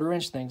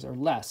quarter-inch things or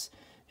less.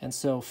 And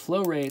so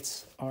flow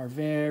rates are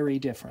very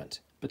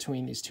different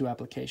between these two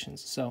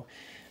applications. So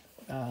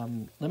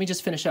let me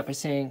just finish up by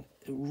saying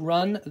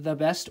run the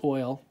best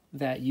oil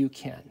that you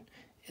can.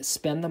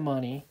 Spend the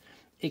money.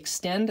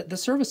 Extend the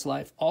service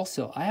life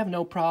also. I have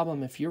no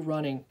problem if you're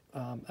running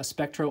a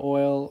Spectra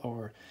oil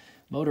or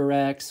Motor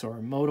X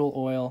or Modal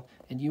oil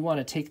and you want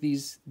to take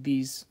these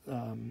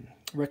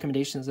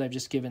recommendations that I've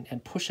just given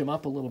and push them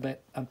up a little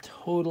bit. I'm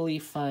totally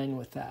fine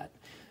with that.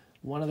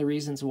 One of the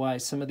reasons why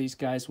some of these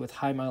guys with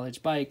high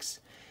mileage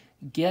bikes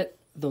get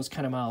those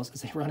kind of miles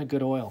is they run a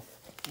good oil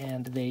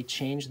and they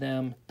change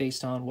them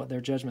based on what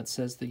their judgment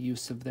says the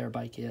use of their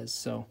bike is.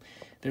 So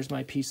there's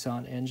my piece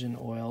on engine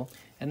oil.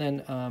 And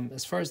then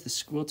as far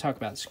as we'll talk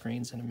about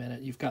screens in a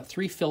minute. You've got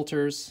 3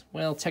 filters.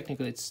 Well,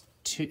 technically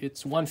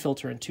it's 1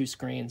 filter and 2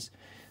 screens.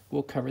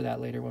 We'll cover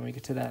that later when we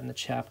get to that in the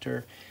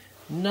chapter.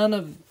 None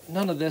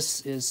of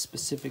this is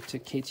specific to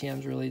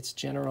KTMs really. It's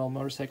general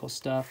motorcycle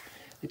stuff.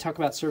 They talk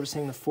about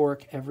servicing the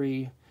fork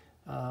every,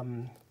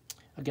 again,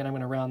 I'm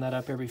going to round that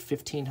up, every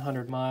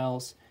 1,500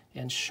 miles,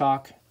 and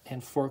shock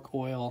and fork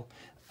oil.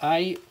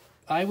 I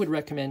would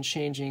recommend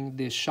changing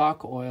the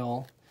shock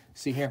oil.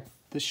 See here,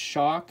 the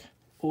shock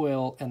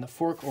oil and the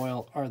fork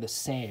oil are the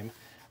same.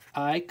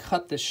 I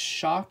cut the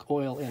shock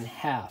oil in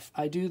half.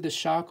 I do the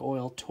shock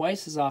oil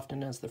twice as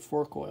often as the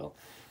fork oil.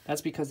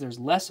 That's because there's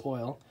less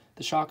oil.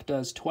 The shock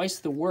does twice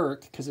the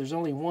work because there's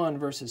only 1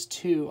 versus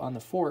 2 on the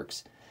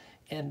forks.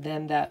 And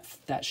then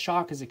that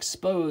shock is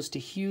exposed to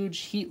huge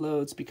heat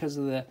loads because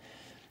of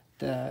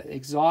the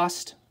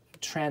exhaust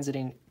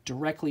transiting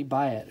directly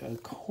by it, a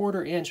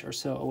 1/4 inch or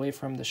so away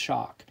from the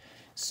shock.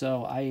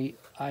 So I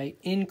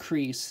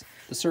increase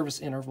the service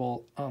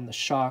interval on the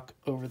shock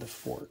over the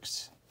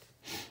forks.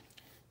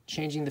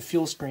 Changing the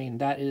fuel screen,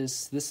 that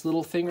is this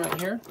little thing right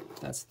here.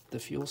 That's the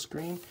fuel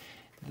screen.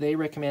 They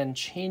recommend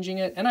changing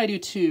it, and I do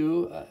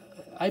too.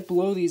 I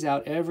blow these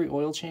out every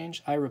oil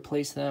change. I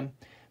replace them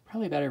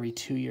probably about every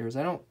 2 years.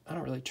 I don't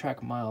really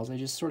track miles. I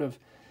just sort of,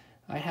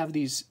 I have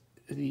these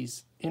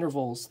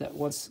intervals that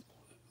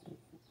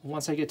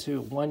once I get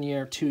to 1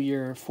 year, 2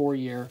 year, 4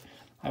 year,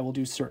 I will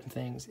do certain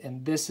things.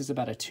 And this is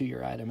about a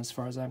 2-year item as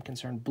far as I'm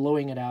concerned,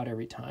 blowing it out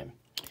every time.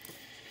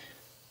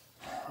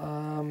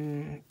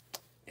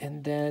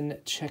 And then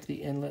check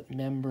the inlet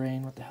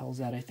membrane. What the hell is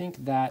that? I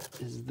think that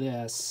is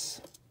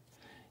this.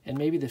 And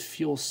maybe the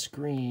fuel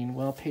screen.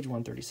 Well, page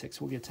 136.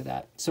 We'll get to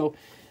that. So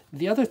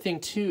the other thing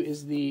too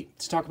is to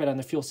talk about on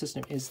the fuel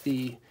system is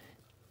the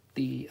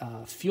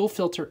fuel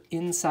filter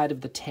inside of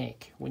the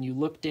tank. When you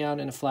look down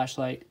in a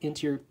flashlight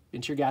into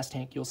your gas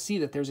tank, you'll see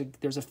that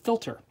there's a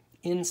filter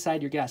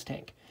inside your gas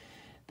tank.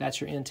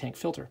 That's your in-tank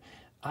filter.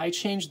 I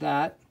changed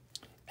that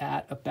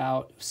at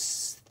about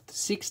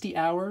 60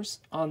 hours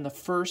on the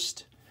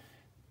first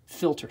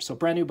filter. So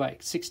brand new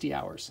bike, 60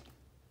 hours.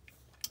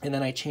 And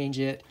then I change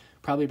it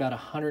probably about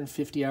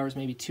 150 hours,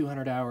 maybe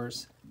 200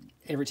 hours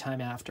every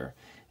time after.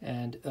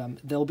 And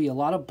there'll be a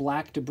lot of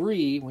black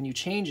debris when you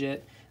change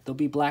it. There'll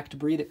be black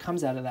debris that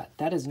comes out of that.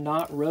 That is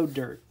not road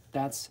dirt.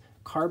 That's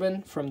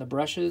carbon from the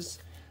brushes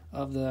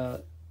of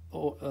the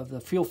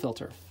fuel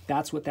filter.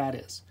 That's what that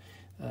is.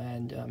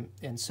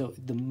 And so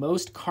the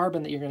most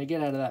carbon that you're going to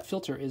get out of that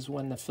filter is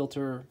when the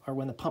filter or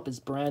when the pump is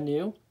brand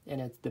new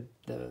and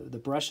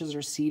the brushes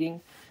are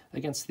seating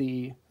against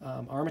the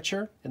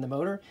armature in the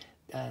motor,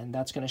 and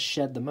that's going to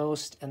shed the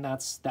most. And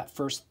that's the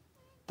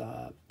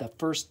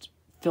first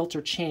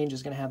filter change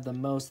is going to have the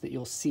most that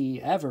you'll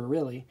see ever,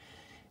 really.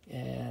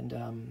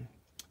 And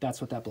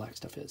that's what that black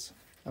stuff is.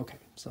 Okay,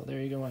 so there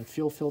you go on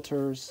fuel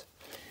filters.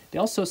 They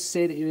also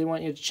say that they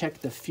want you to check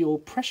the fuel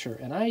pressure,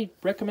 and I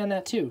recommend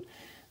that too.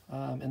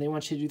 And they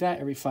want you to do that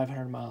every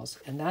 500 miles.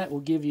 And that will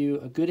give you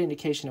a good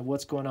indication of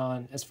what's going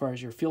on as far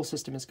as your fuel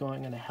system is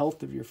going and the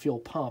health of your fuel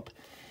pump.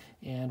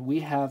 And we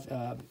have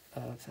a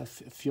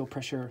fuel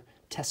pressure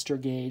tester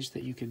gauge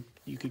that you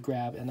could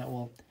grab, and that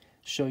will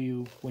show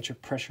you what your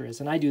pressure is.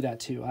 And I do that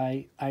too.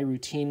 I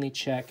routinely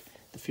check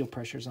the fuel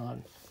pressures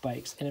on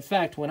bikes. And in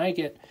fact, when I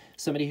get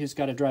somebody who's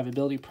got a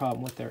drivability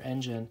problem with their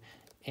engine,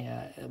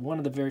 one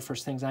of the very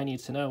first things I need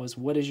to know is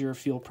what is your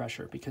fuel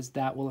pressure, because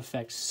that will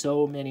affect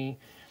so many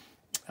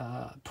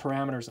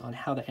parameters on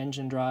how the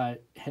engine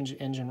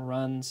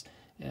runs,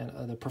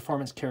 and the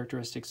performance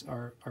characteristics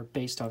are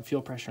based on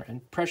fuel pressure.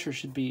 And pressure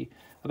should be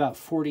about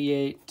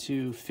 48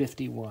 to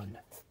 51.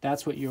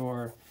 That's what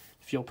your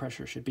fuel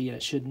pressure should be, and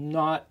it should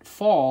not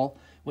fall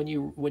when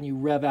you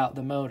rev out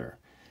the motor.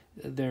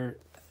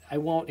 I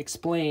won't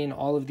explain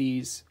all of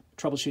these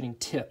troubleshooting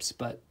tips,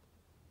 but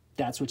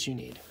that's what you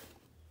need.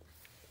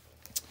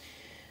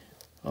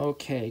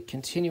 Okay,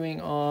 continuing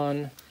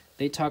on,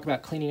 they talk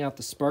about cleaning out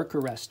the spark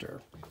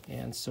arrestor,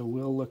 and so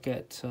we'll look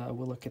at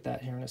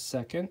that here in a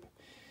second.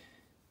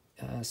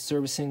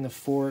 Servicing the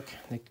fork,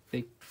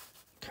 they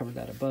covered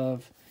that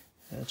above.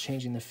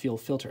 Changing the fuel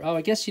filter. Oh,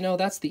 I guess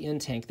that's the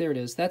in-tank. There it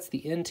is. That's the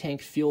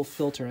in-tank fuel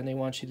filter, and they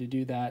want you to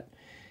do that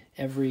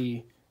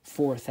every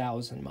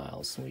 4,000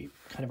 miles. We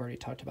kind of already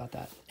talked about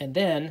that. And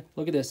then,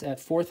 look at this. At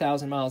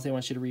 4,000 miles, they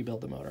want you to rebuild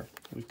the motor.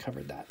 We've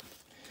covered that.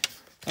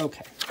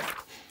 Okay.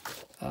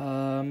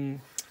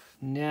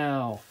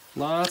 Now,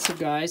 lots of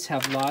guys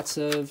have lots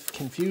of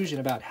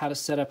confusion about how to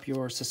set up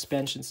your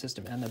suspension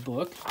system, and the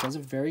book does a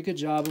very good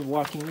job of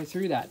walking you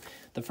through that.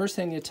 The first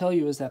thing they tell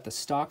you is that the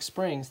stock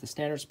springs, the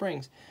standard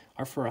springs,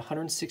 are for a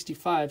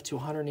 165 to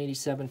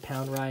 187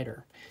 pound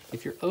rider.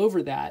 If you're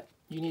over that,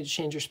 you need to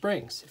change your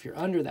springs. If you're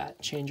under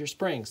that, change your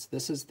springs.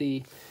 This is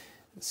the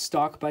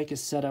stock bike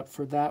is set up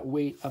for that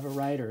weight of a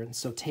rider, and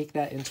so take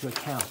that into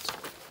account.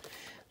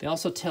 They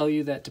also tell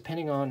you that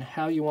depending on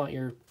how you want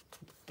your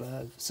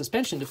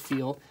suspension to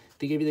feel,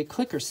 they give you the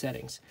clicker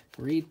settings.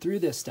 Read through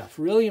this stuff.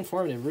 Really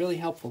informative, really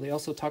helpful. They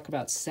also talk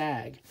about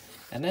sag.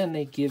 And then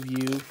they give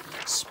you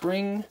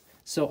spring.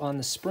 So on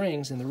the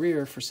springs in the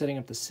rear for setting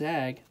up the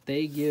sag,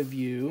 they give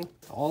you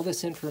all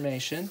this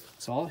information.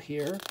 It's all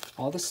here,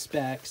 all the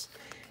specs.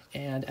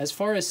 And as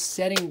far as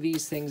setting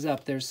these things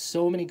up, there's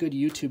so many good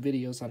YouTube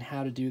videos on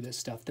how to do this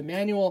stuff. The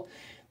manual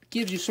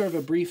gives you sort of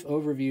a brief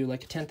overview,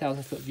 like a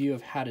 10,000-foot view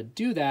of how to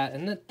do that,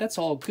 and that's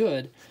all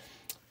good.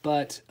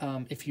 But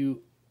a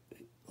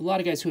lot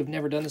of guys who have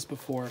never done this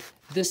before,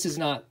 this is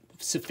not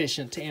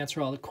sufficient to answer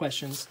all the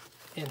questions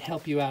and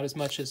help you out as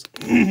much as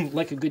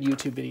like a good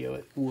YouTube video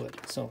it would.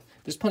 So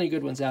there's plenty of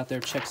good ones out there.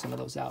 Check some of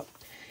those out.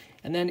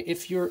 And then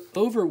if you're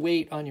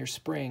overweight on your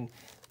spring,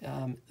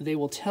 they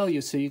will tell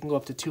you, so you can go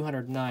up to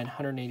 209,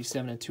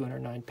 187, and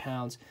 209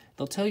 pounds.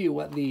 They'll tell you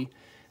what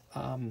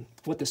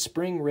the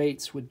spring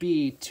rates would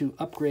be to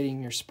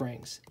upgrading your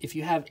springs. If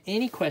you have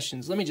any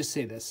questions, let me just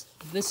say this.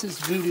 This is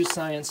voodoo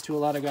science to a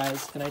lot of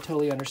guys, and I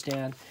totally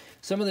understand.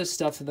 Some of this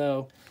stuff,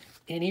 though,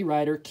 any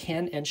rider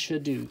can and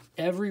should do.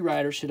 Every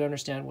rider should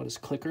understand what his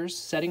clickers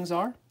settings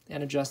are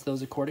and adjust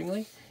those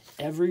accordingly.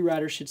 Every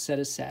rider should set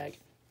his sag.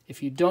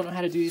 If you don't know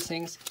how to do these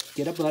things,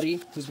 get a buddy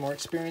who's more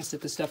experienced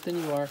at this stuff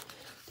than you are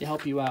to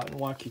help you out and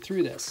walk you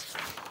through this.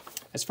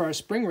 As far as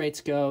spring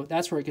rates go,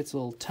 that's where it gets a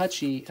little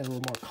touchy and a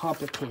little more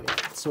complicated.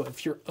 So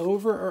if you're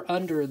over or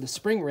under the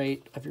spring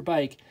rate of your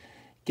bike,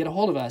 get a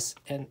hold of us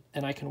and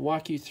I can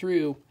walk you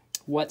through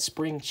what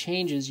spring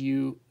changes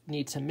you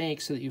need to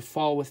make so that you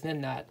fall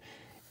within that.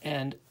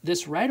 And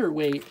this rider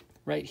weight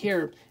right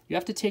here, you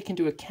have to take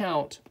into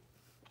account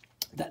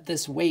that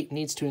this weight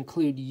needs to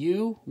include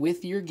you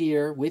with your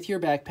gear, with your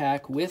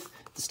backpack, with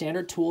the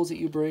standard tools that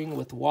you bring,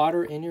 with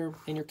water in your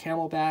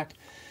camelback.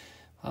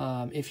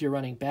 If you're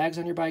running bags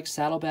on your bike,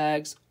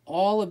 saddlebags,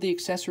 all of the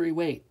accessory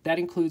weight, that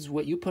includes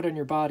what you put on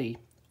your body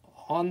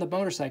on the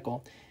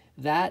motorcycle,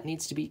 that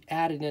needs to be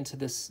added into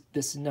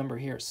this number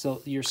here.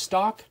 So your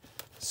stock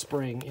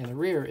spring in the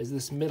rear is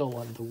this middle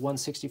one, the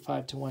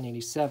 165 to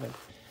 187.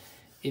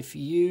 If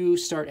you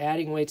start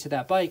adding weight to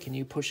that bike and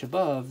you push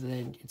above,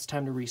 then it's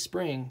time to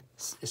respring,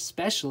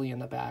 especially in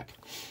the back.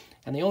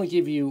 And they only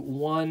give you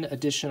one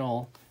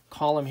additional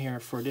column here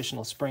for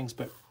additional springs,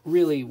 but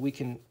really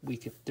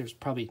there's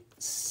probably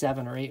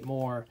 7 or 8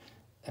 more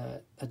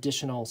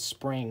additional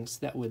springs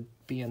that would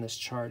be in this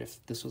chart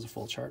if this was a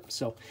full chart.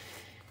 So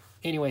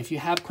anyway, if you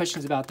have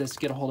questions about this,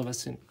 get a hold of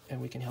us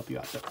and we can help you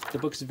out. The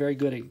book is very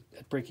good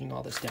at breaking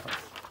all this down.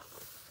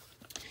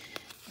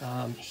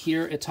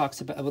 Here it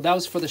talks about, well, that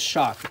was for the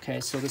shock,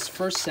 okay? So this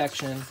first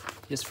section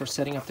is for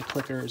setting up the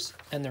clickers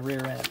and the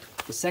rear end.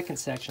 The second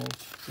section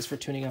is for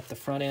tuning up the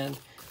front end.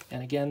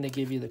 And again, they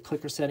give you the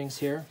clicker settings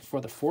here for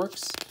the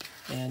forks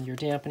and your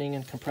dampening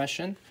and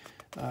compression,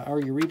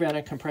 or your rebound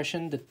and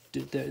compression.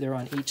 They're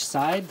on each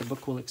side. The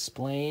book will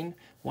explain.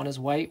 One is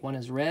white, one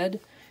is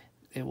red.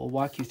 It will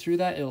walk you through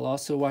that. It will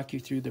also walk you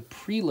through the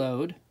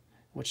preload,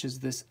 which is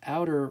this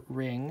outer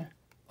ring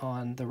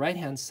on the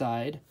right-hand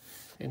side.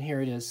 And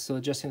here it is, so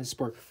adjusting the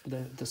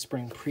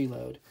spring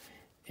preload,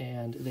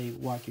 and they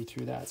walk you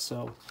through that.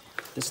 So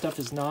this stuff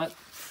is not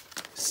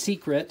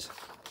secret,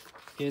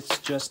 it's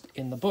just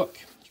in the book.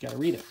 You got to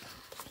read it.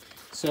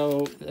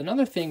 So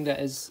another thing that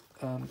is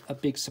a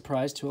big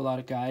surprise to a lot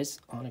of guys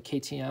on a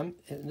KTM,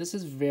 and this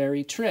is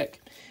very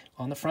trick.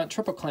 On the front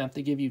triple clamp,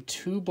 they give you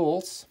 2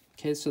 bolts.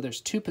 Okay, so there's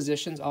 2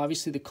 positions.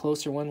 Obviously, the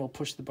closer one will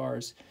push the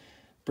bars,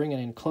 bring it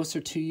in closer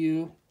to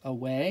you,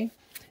 away.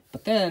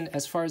 But then,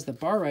 as far as the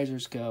bar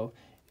risers go,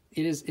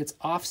 it's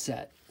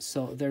offset.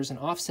 So there's an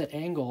offset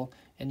angle,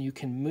 and you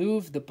can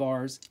move the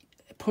bars,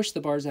 push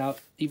the bars out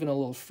even a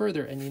little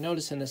further. And you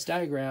notice in this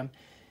diagram,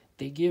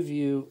 they give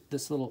you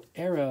this little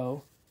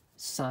arrow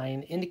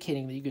sign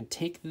indicating that you can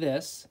take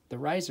this, the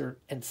riser,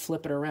 and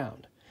flip it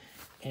around.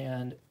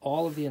 And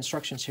all of the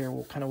instructions here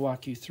will kind of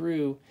walk you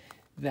through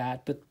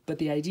that. But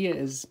the idea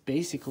is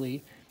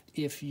basically,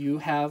 if you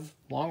have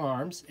long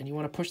arms and you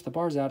want to push the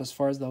bars out as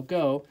far as they'll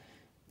go,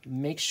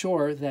 make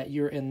sure that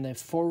you're in the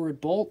forward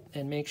bolt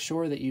and make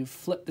sure that you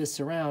flip this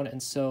around,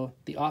 and so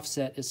the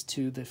offset is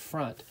to the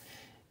front.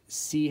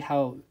 See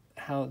how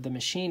the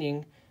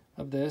machining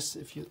of this,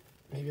 if you,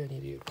 maybe I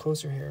need to get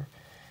closer here,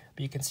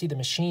 but you can see the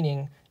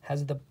machining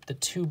has the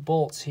 2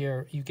 bolts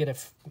here. You get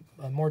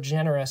a more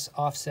generous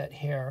offset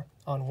here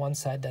on one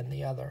side than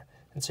the other,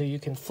 and so you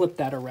can flip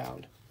that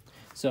around.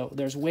 So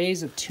there's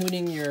ways of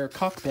tuning your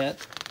cockpit,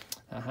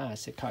 I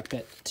said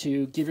cockpit,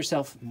 to give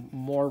yourself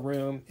more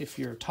room if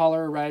you're a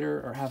taller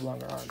rider or have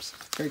longer arms.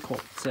 Very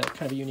cool. It's a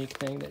kind of a unique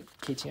thing that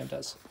KTM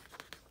does.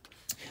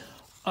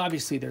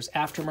 Obviously, there's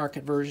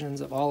aftermarket versions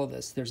of all of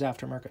this. There's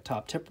aftermarket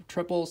top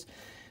triples.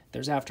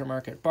 There's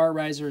aftermarket bar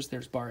risers.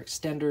 There's bar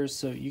extenders.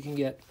 So you can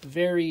get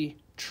very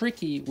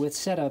tricky with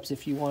setups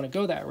if you want to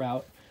go that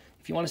route.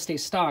 If you want to stay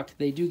stock,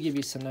 they do give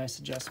you some nice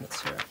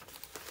adjustments here.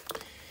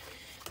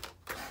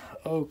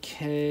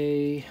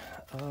 Okay.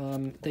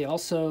 They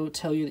also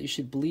tell you that you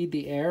should bleed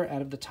the air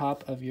out of the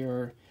top of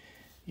your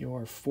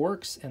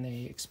forks, and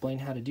they explain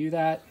how to do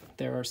that.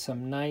 There are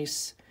some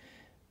nice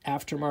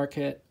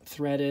aftermarket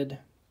threaded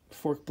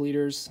fork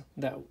bleeders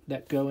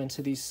that go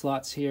into these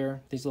slots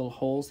here, these little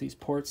holes, these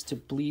ports, to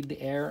bleed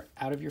the air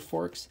out of your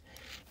forks.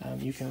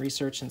 You can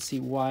research and see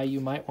why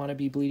you might want to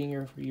be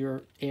bleeding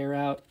your air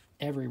out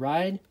every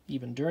ride,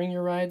 even during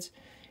your rides.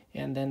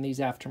 And then these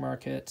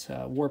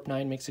aftermarket, Warp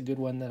 9 makes a good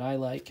one that I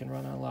like and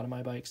run on a lot of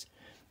my bikes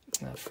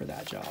for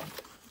that job.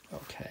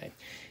 Okay.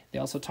 They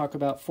also talk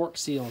about fork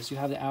seals. You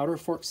have the outer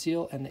fork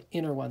seal and the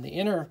inner one. The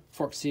inner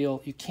fork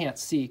seal you can't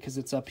see because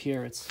it's up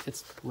here.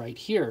 It's right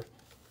here.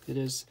 It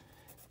is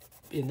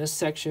in this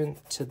section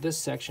to this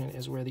section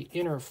is where the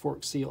inner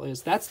fork seal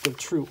is. That's the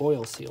true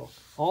oil seal.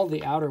 All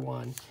the outer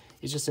one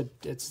is just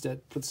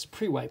it's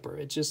pre-wiper.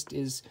 It just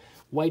is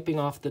wiping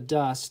off the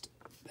dust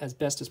as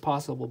best as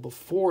possible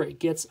before it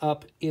gets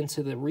up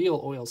into the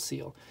real oil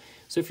seal.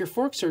 So if your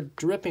forks are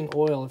dripping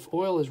oil, if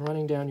oil is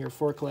running down your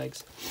fork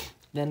legs,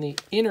 then the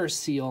inner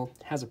seal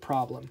has a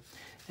problem.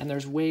 And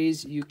there's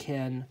ways you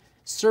can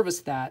service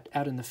that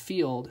out in the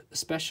field,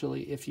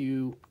 especially if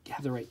you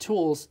have the right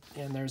tools.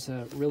 And there's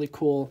a really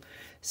cool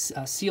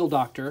seal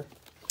doctor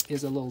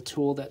is a little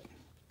tool that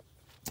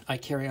I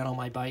carry on all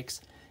my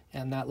bikes,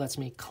 and that lets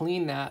me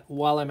clean that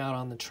while I'm out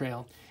on the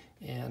trail.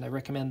 And I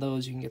recommend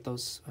those. You can get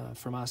those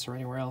from us or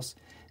anywhere else.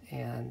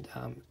 And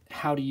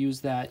how to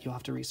use that, you'll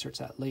have to research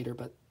that later,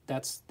 but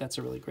that's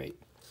a really great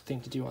thing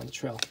to do on the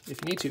trail if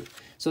you need to.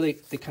 So they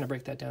kind of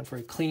break that down for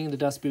you. Cleaning the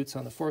dust boots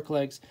on the fork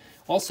legs.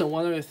 Also,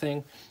 one other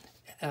thing,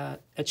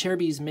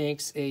 Acerbis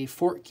makes a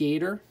fork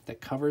gaiter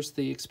that covers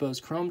the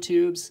exposed chrome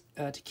tubes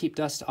to keep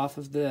dust off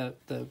of the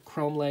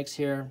chrome legs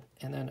here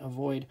and then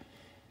avoid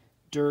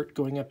dirt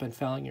going up and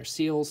fouling your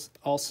seals.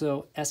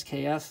 Also,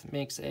 SKF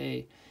makes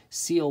a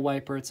seal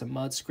wiper. It's a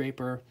mud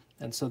scraper,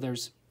 and so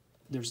there's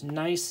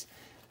nice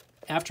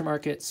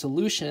aftermarket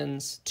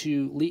solutions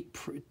to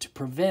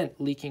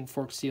prevent leaking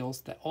fork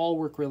seals that all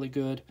work really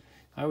good.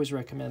 I always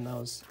recommend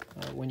those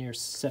when you're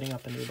setting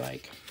up a new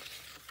bike.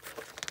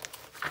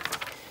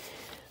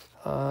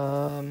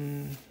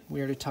 We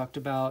already talked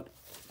about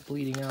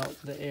bleeding out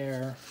the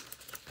air.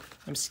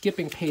 I'm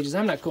skipping pages.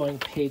 I'm not going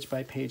page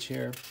by page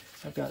here.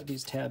 I've got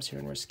these tabs here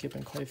and we're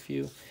skipping quite a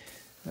few.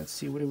 Let's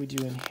see, what do we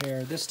do in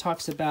here? This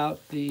talks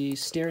about the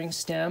steering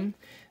stem.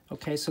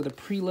 Okay, so the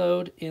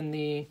preload in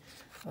the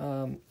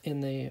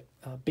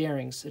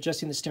bearings,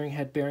 adjusting the steering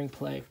head bearing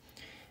play.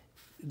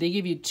 They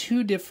give you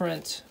two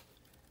different,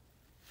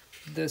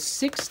 the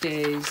 6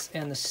 days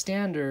and the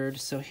standard.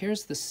 So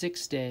here's the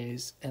 6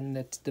 days, and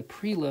the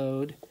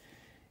preload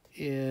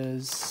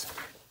is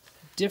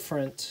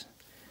different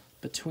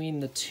between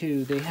the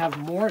two. They have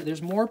more,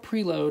 there's more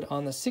preload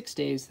on the 6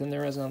 days than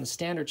there is on the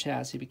standard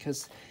chassis,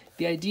 because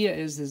the idea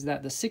is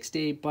that the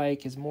 6-day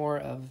bike is more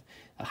of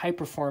a high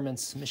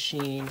performance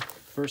machine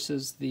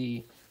versus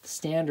the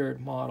standard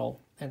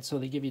model, and so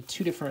they give you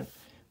two different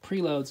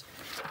preloads.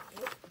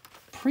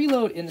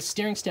 Preload in the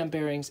steering stem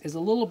bearings is a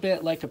little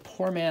bit like a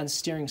poor man's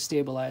steering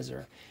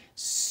stabilizer.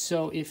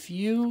 So if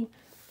you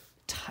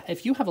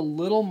have a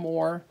little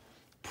more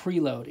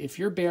preload,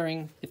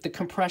 if the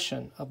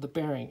compression of the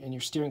bearing in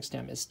your steering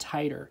stem is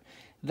tighter,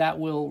 that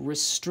will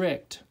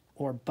restrict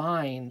or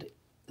bind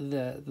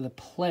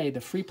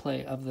the free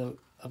play of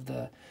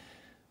the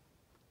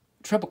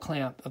treble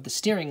clamp of the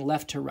steering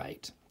left to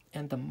right.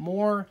 And the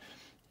more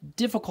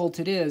difficult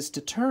it is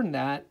to turn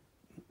that,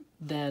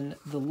 then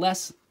the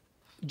less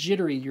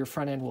jittery your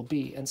front end will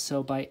be. And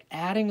so by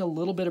adding a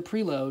little bit of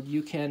preload,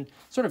 you can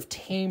sort of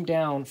tame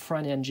down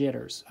front end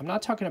jitters. I'm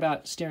not talking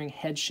about steering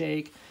head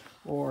shake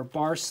or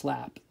bar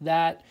slap.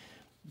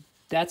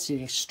 That's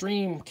an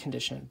extreme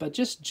condition, but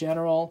just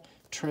general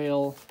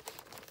trail,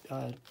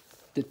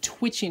 the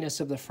twitchiness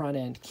of the front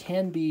end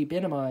can be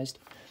minimized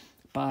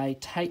by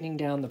tightening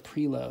down the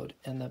preload,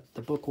 and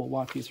the book will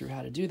walk you through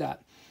how to do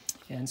that.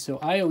 And so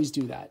I always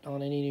do that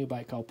on any new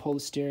bike. I'll pull the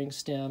steering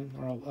stem,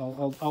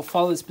 or I'll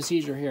follow this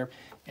procedure here,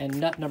 and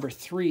nut number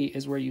 3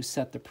 is where you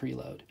set the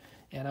preload.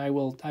 And I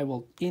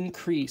will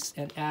increase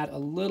and add a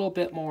little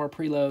bit more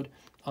preload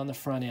on the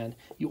front end.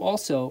 You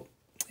also,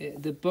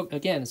 the book,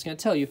 again, it's going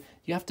to tell you,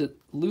 you have to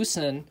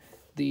loosen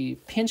the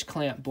pinch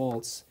clamp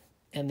bolts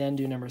and then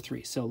do number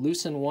 3. So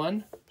loosen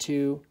 1,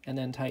 2, and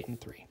then tighten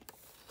 3.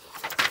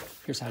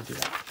 Here's how to do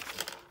that.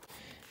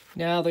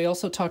 Now, they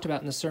also talked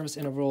about in the service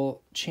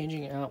interval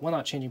changing out, well,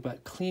 not changing,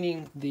 but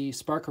cleaning the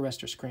spark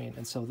arrestor screen.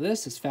 And so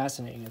this is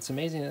fascinating. It's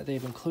amazing that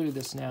they've included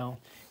this now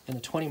in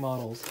the 20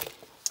 models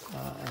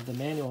of the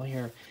manual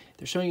here.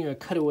 They're showing you a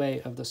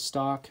cutaway of the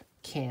stock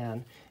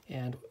can.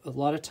 And a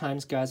lot of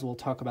times guys will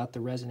talk about the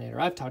resonator.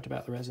 I've talked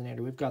about the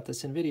resonator. We've got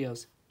this in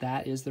videos.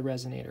 That is the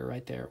resonator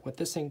right there. What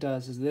this thing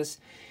does is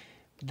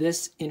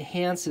this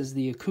enhances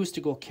the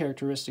acoustical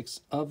characteristics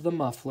of the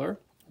muffler,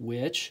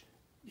 which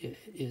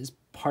is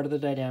part of the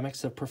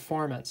dynamics of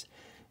performance.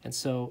 And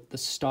so the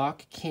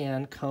stock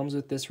can comes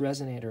with this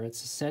resonator.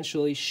 It's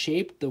essentially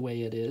shaped the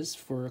way it is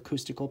for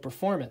acoustical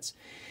performance.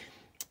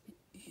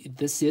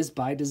 This is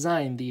by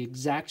design. The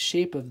exact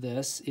shape of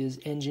this is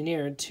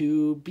engineered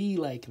to be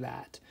like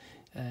that.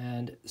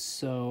 And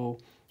so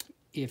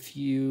if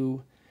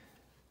you,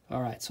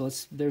 all right, so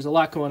there's a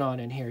lot going on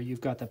in here.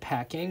 You've got the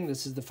packing.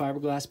 This is the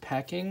fiberglass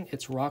packing.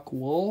 It's rock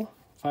wool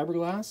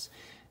fiberglass.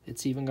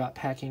 It's even got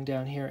packing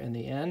down here in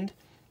the end.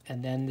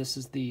 And then this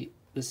is the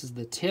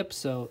tip.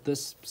 So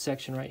this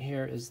section right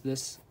here is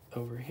this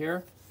over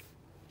here.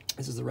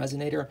 This is the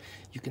resonator.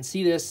 You can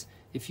see this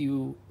if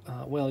you,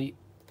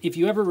 if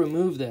you ever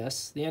remove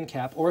this, the end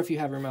cap, or if you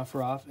have your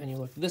muffler off and you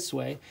look this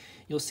way,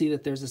 you'll see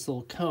that there's this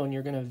little cone.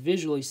 You're going to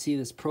visually see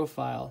this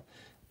profile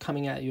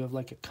coming at you of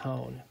like a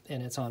cone,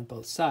 and it's on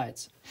both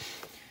sides.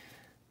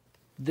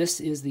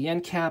 This is the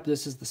end cap,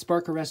 this is the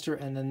spark arrestor,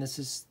 and then this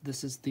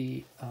is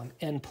the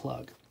end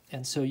plug.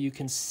 And so you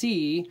can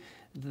see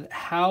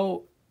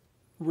how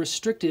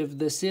restrictive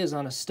this is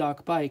on a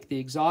stock bike, the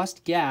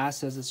exhaust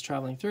gas as it's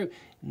traveling through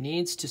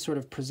needs to sort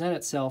of present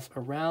itself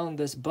around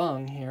this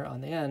bung here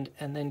on the end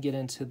and then get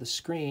into the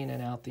screen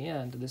and out the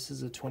end. This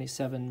is a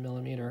 27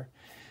 millimeter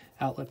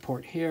outlet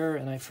port here,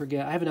 and I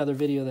forget, I have another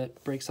video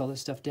that breaks all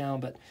this stuff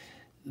down, but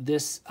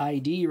this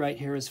ID right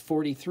here is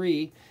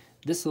 43.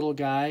 This little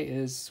guy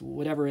is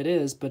whatever it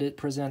is, but it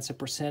presents a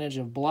percentage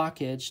of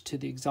blockage to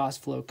the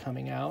exhaust flow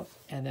coming out,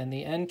 and then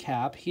the end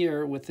cap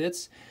here with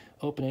its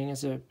opening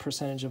is a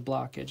percentage of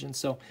blockage. And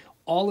so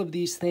all of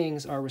these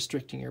things are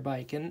restricting your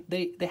bike, and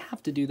they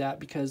have to do that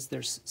because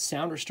there's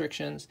sound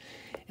restrictions,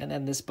 and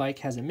then this bike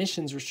has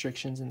emissions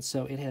restrictions, and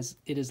so it has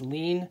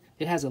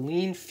a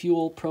lean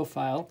fuel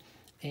profile.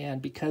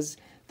 And because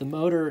the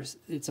motor,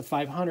 it's a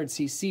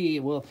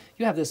 500cc, well,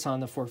 you have this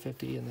on the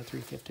 450 and the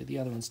 350, the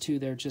other ones too,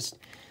 they're just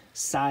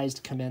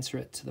sized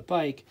commensurate to the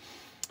bike.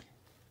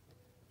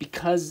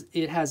 Because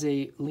it has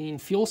a lean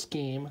fuel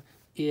scheme,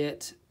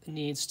 it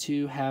needs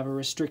to have a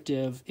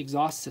restrictive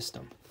exhaust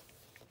system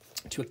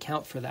to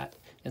account for that.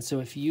 And so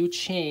if you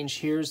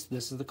change,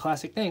 this is the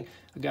classic thing,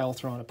 a guy will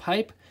throw in a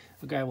pipe,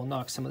 a guy will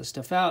knock some of the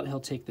stuff out, he'll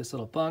take this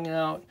little bung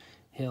out,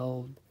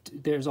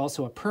 there's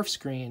also a perf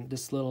screen,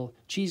 this little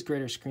cheese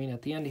grater screen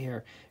at the end of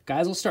here.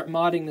 Guys will start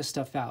modding this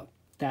stuff out.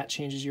 That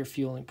changes your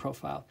fueling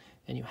profile,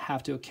 and you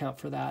have to account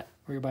for that,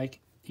 or your bike,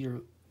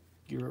 your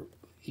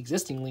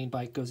existing lean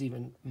bike goes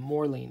even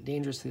more lean,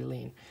 dangerously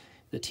lean.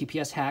 The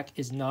TPS hack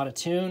is not a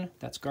tune.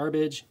 That's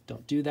garbage.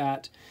 Don't do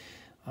that.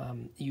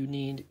 You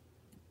need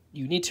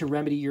to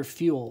remedy your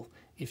fuel.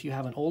 If you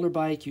have an older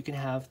bike, you can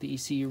have the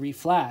ECU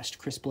reflashed.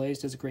 Chris Blaze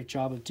does a great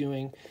job of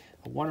doing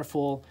a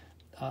wonderful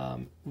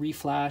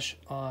reflash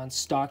on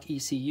stock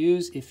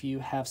ECUs if you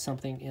have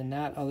something in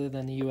that other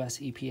than the US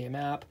EPA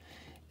map.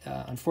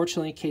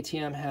 Unfortunately,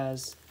 KTM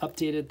has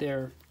updated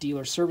their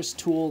dealer service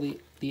tool.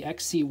 The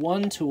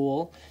XC1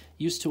 tool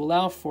used to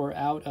allow for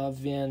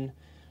out-of-VIN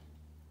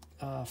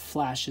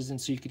flashes,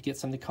 and so you could get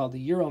something called the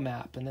Euro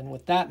map. And then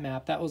with that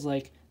map, that was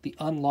like the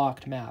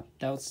unlocked map.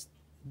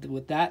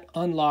 With that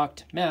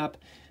unlocked map,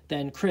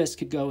 then Chris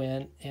could go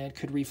in and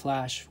could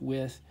reflash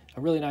with a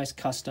really nice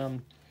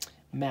custom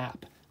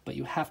map. But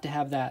you have to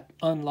have that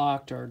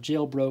unlocked or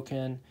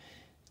jailbroken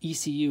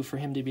ECU for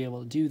him to be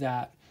able to do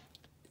that.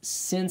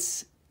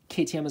 Since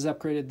KTM has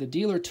upgraded the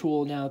dealer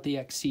tool, now the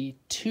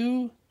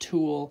XC2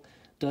 tool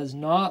does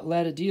not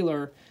let a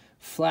dealer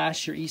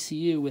flash your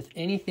ECU with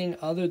anything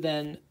other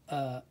than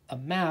a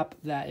map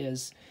that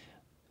is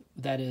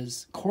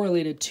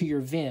correlated to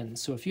your VIN.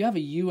 So if you have a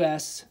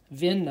US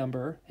VIN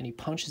number and he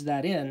punches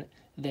that in,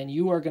 then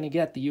you are going to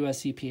get the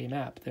US EPA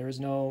map.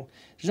 There's no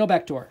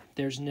backdoor.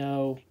 There's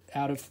no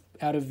out of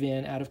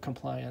VIN, out of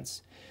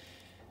compliance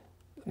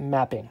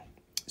mapping.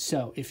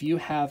 So if you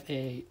have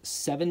a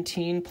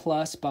 17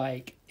 plus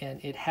bike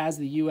and it has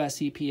the US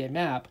EPA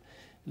map,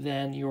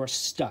 then you're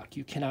stuck.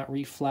 You cannot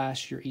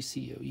reflash your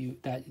ECU.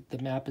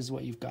 The map is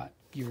what you've got.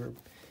 Your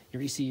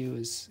ECU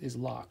is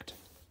locked.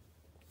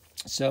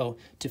 So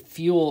to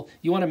fuel,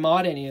 you want to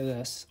mod any of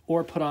this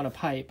or put on a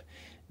pipe,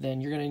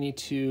 then you're going to need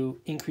to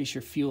increase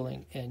your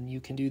fueling, and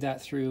you can do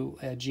that through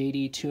a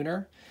JD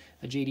tuner,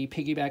 a JD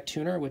piggyback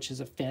tuner, which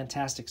is a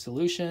fantastic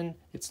solution.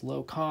 It's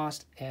low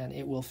cost and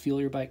it will fuel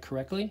your bike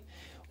correctly.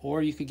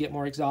 Or you could get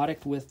more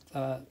exotic with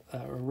a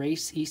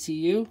race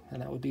ECU,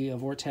 and that would be a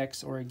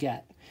Vortex or a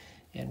Get.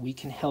 And we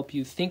can help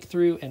you think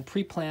through and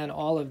pre-plan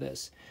all of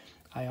this.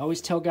 I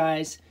always tell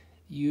guys,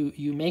 you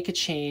make a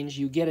change,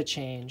 you get a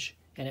change,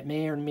 and it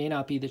may or may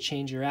not be the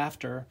change you're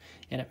after,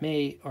 and it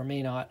may or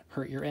may not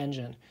hurt your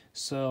engine.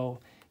 So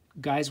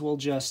guys will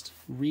just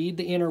read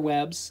the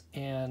interwebs,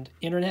 and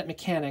internet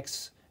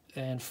mechanics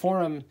and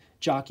forum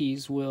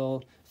jockeys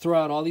will throw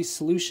out all these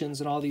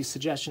solutions and all these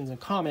suggestions and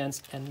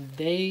comments, and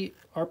they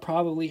are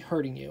probably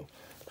hurting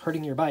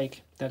your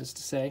bike, that is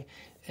to say.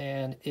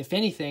 And if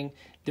anything,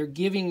 they're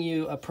giving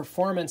you a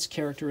performance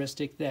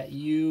characteristic that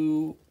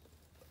you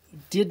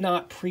did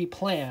not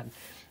pre-plan.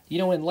 You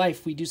know, in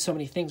life, we do so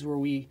many things where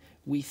we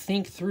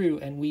think through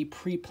and we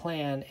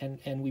pre-plan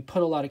and we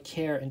put a lot of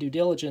care and due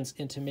diligence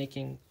into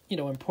making,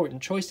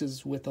 important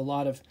choices with a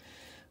lot of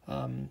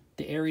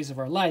the areas of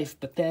our life.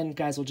 But then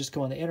guys will just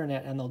go on the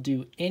internet and they'll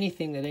do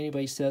anything that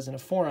anybody says in a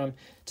forum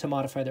to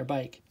modify their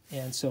bike.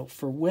 And so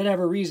for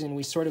whatever reason,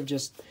 we sort of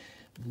just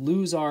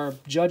lose our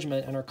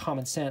judgment and our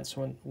common sense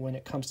when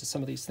it comes to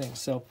some of these things.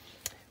 So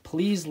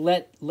please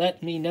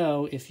let me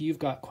know if you've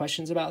got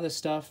questions about this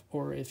stuff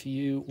or if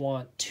you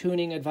want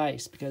tuning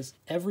advice, because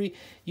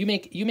you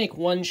make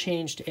one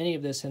change to any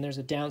of this and there's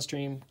a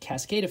downstream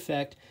cascade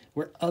effect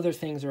where other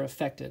things are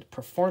affected.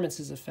 Performance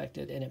is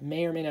affected, and it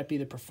may or may not be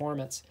the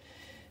performance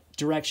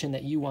direction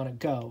that you want to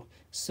go.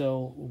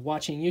 So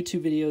watching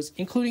YouTube videos,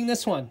 including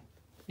this one,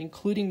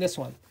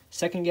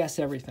 second guess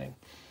everything.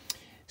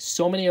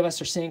 So many of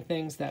us are seeing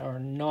things that are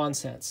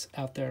nonsense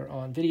out there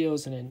on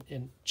videos and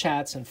in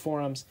chats and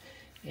forums.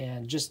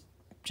 And just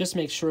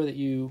make sure that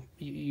you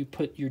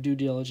put your due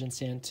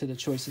diligence into the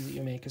choices that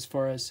you make as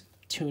far as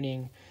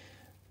tuning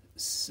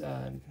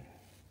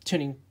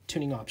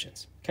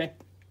options. Okay,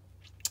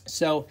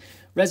 so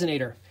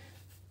resonator.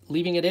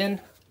 leaving it in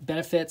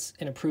benefits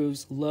and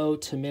improves low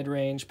to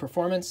mid-range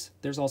performance.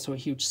 There's also a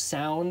huge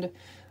sound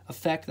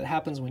effect that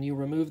happens when you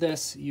remove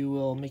this. You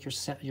will make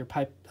your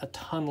pipe a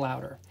ton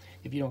louder.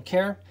 If you don't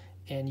care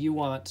and you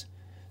want,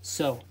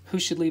 so who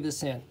should leave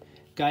this in?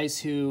 Guys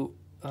who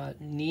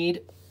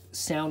need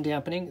sound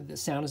dampening, the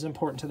sound is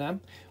important to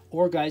them,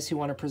 or guys who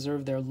want to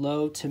preserve their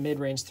low to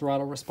mid-range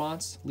throttle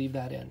response, leave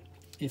that in.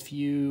 If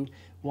you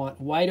want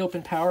wide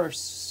open power,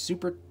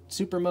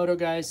 supermoto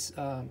guys,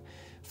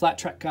 flat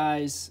track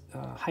guys,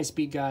 high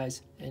speed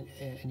guys,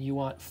 and you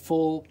want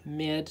full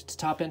mid to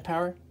top end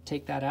power,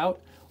 take that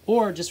out.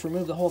 Or just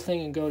remove the whole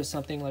thing and go to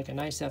something like a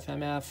nice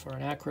FMF or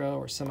an Acro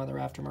or some other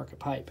aftermarket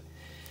pipe.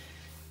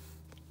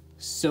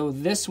 So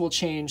this will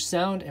change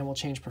sound and will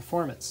change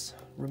performance.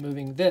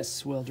 Removing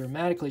this will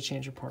dramatically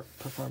change your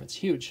performance,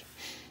 huge.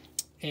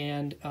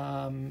 And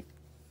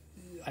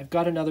I've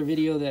got another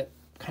video that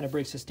kind of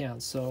breaks this down.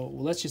 So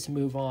let's just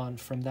move on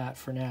from that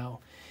for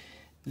now.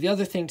 The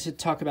other thing to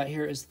talk about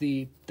here is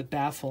the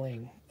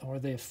baffling or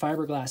the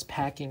fiberglass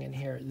packing in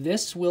here.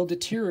 This will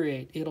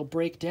deteriorate. It'll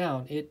break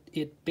down.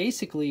 It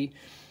basically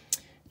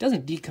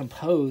doesn't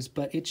decompose,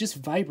 but it just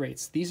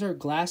vibrates. These are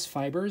glass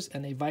fibers,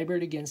 and they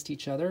vibrate against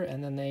each other,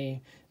 and then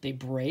they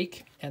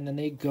break, and then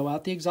they go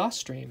out the exhaust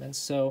stream. And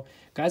so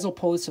guys will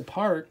pull this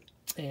apart,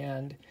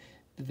 and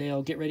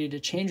they'll get ready to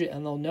change it,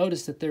 and they'll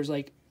notice that there's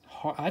like,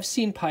 I've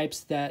seen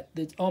pipes that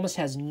almost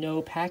has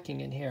no packing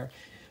in here.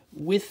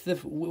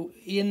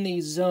 In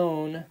the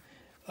zone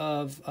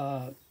of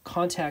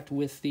contact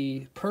with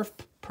the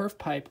perf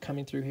pipe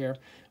coming through here,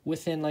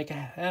 within like,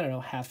 I don't know,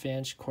 half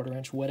inch, quarter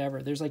inch,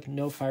 whatever, there's like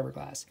no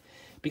fiberglass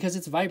because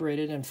it's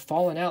vibrated and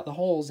fallen out the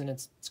holes and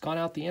it's gone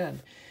out the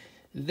end.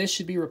 This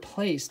should be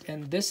replaced,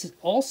 and this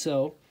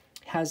also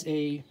has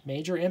a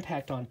major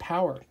impact on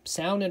power.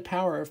 Sound and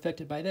power are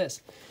affected by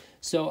this.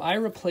 So I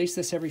replace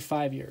this every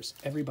 5 years,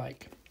 every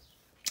bike.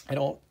 I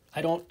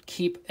don't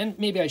keep, and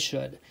maybe I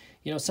should.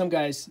 You know, some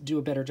guys do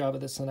a better job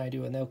of this than I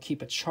do, and they'll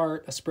keep a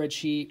chart, a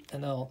spreadsheet,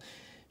 and they'll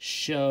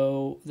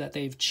show that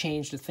they've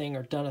changed a thing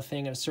or done a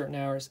thing at a certain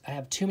hours. I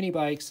have too many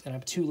bikes, and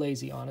I'm too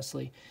lazy,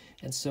 honestly.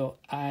 And so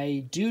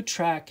I do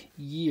track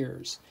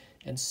years.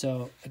 And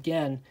so,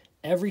 again,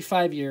 every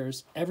 5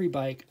 years, every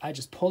bike, I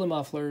just pull the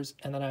mufflers,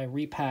 and then I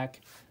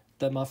repack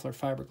the muffler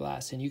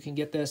fiberglass. And you can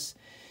get this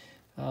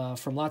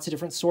from lots of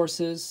different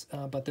sources,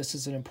 but this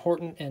is an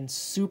important and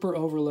super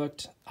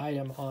overlooked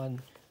item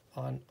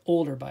on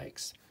older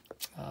bikes.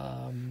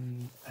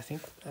 I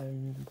think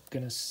I'm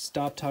going to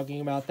stop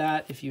talking about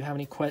that. If you have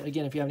any if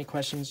you have any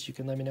questions, you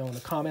can let me know in the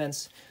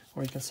comments,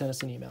 or you can send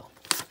us an email.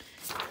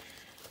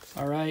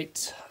 All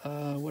right,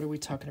 what are we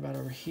talking about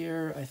over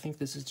here? I think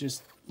this is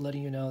just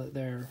letting you know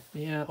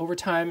that over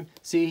time,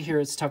 see here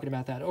it's talking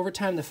about that. Over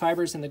time, the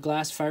fibers in the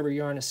glass fiber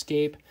yarn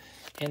escape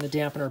and the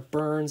dampener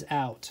burns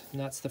out,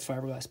 and that's the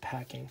fiberglass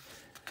packing.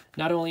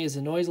 Not only is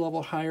the noise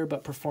level higher,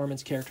 but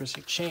performance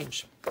characteristics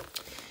change.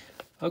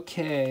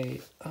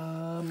 Okay,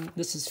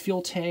 this is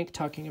fuel tank,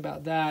 talking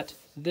about that.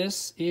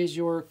 This is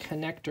your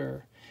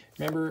connector.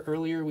 Remember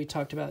earlier we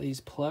talked about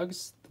these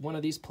plugs. One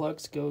of these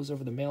plugs goes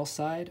over the male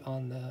side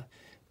on the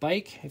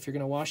bike if you're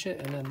going to wash it,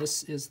 and then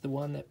this is the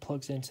one that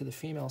plugs into the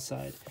female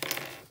side.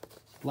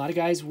 A lot of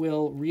guys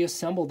will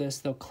reassemble this.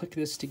 They'll click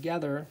this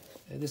together.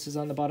 This is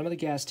on the bottom of the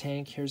gas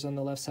tank. Here's on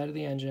the left side of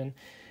the engine.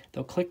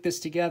 They'll click this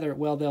together.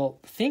 Well, they'll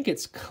think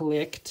it's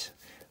clicked,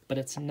 but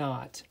it's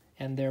not.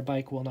 And their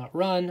bike will not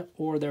run,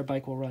 or their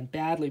bike will run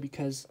badly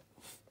because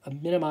a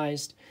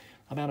minimized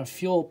amount of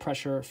fuel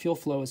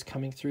flow is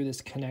coming through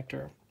this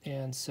connector.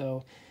 And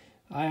so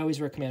I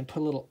always recommend put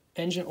a little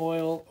engine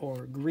oil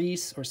or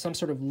grease or some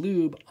sort of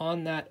lube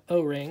on that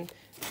O-ring.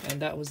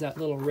 And that was that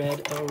little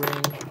red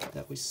O-ring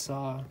that we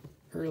saw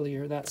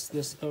earlier. That's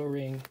this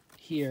O-ring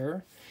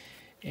here.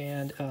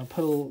 And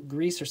put a little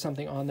grease or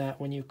something on that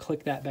when you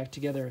click that back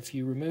together. If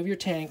you remove your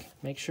tank,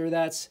 make sure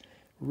that's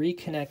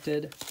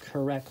reconnected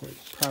correctly,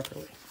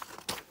 properly.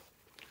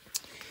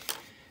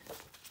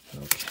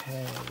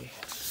 Okay.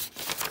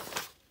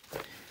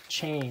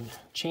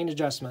 Chain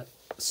adjustment.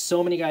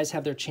 So many guys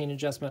have their chain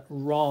adjustment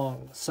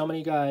wrong. So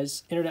many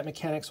guys, internet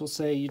mechanics will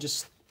say you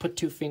just put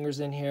 2 fingers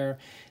in here.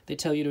 They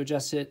tell you to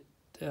adjust it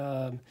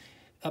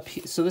up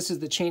here. So this is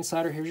the chain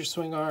slider. Here's your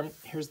swing arm.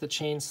 Here's the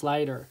chain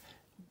slider.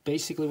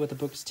 Basically what the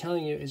book is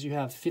telling you is you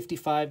have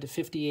 55 to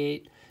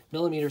 58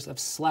 millimeters of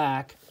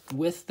slack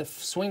with the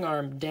swing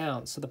arm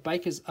down. So the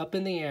bike is up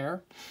in the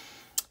air,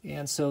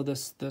 and so the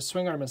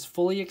swing arm is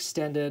fully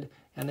extended,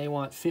 and they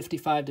want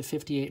 55 to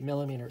 58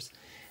 millimeters.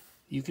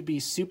 You could be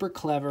super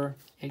clever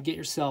and get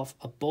yourself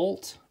a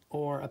bolt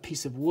or a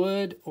piece of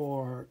wood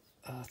or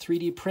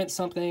 3D print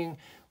something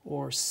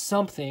or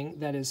something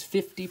that is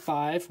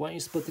 55. Why don't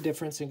you split the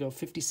difference and go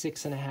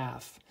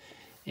 56.5?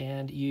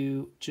 And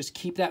you just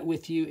keep that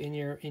with you in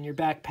your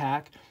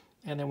backpack,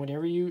 and then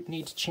whenever you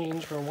need to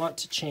change or want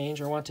to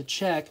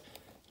check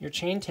your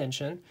chain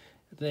tension,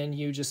 then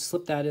you just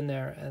slip that in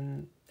there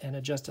and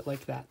adjust it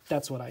like that.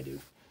 That's what I do.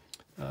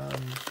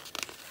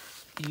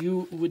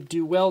 You would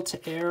do well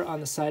to err on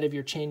the side of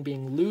your chain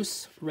being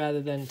loose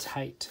rather than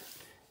tight.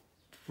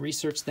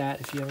 research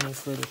that if you have any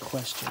further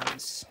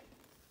questions.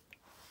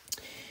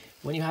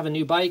 When you have a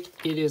new bike,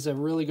 it is a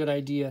really good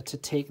idea to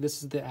take,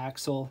 this is the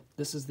axle,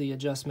 this is the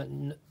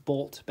adjustment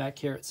bolt back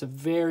here. It's a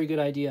very good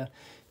idea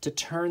to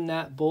turn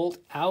that bolt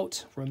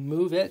out,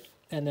 remove it,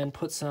 and then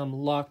put some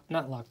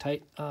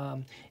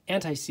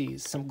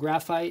anti-seize, some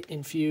graphite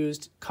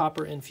infused,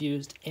 copper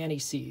infused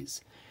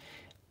anti-seize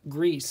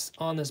grease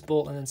on this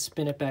bolt, and then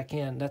spin it back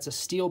in. That's a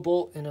steel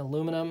bolt and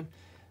aluminum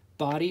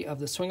body of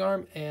the swing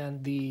arm,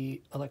 and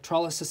the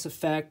electrolysis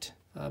effect,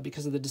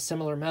 because of the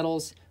dissimilar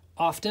metals,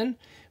 often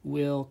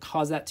will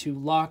cause that to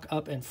lock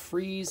up and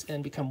freeze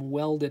and become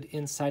welded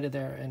inside of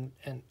there.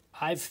 And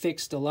I've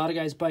fixed a lot of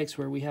guys' bikes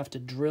where we have to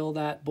drill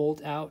that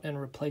bolt out and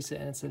replace it,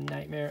 and it's a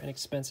nightmare and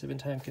expensive and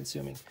time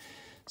consuming.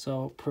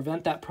 So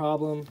prevent that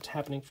problem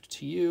happening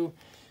to you.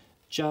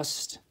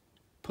 Just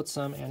put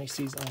some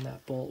anti-seize on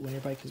that bolt when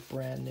your bike is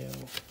brand new.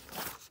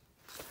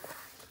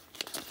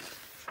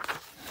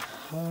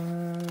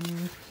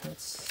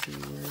 Let's see,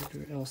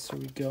 where else are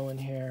we going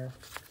here?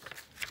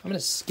 I'm going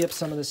to skip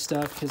some of this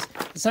stuff because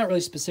it's not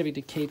really specific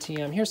to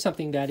KTM. Here's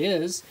something that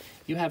is.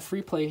 You have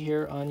free play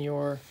here on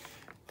your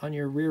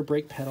rear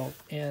brake pedal,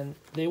 and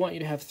they want you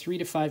to have 3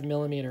 to 5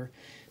 millimeter.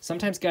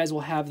 Sometimes guys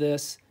will have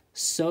this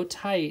so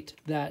tight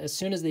that as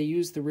soon as they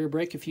use the rear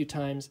brake a few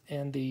times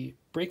and the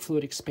brake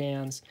fluid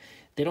expands,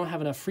 they don't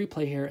have enough free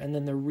play here, and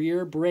then the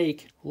rear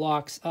brake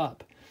locks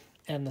up.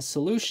 And the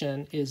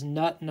solution is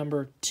nut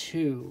number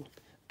 2.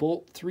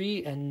 Bolt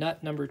 3 and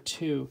nut number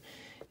 2.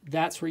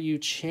 That's where you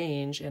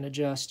change and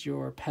adjust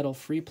your pedal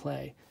free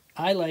play.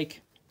 I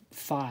like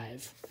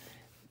 5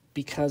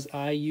 because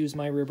I use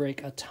my rear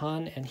brake a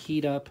ton and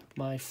heat up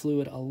my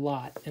fluid a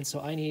lot. And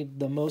so I need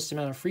the most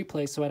amount of free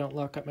play so I don't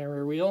lock up my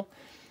rear wheel.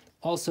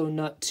 Also,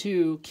 nut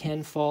 2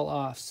 can fall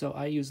off, so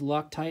I use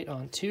Loctite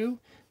on 2.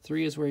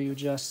 3 is where you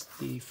adjust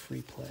the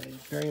free play.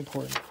 Very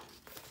important.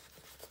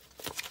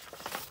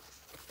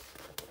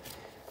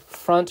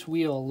 Front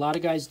wheel. A lot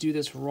of guys do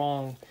this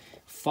wrong.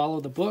 Follow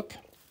the book.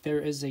 There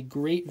is a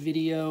great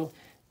video.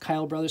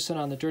 Kyle Brotherson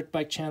on the Dirt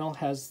Bike channel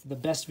has the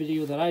best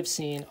video that I've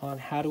seen on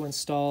how to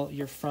install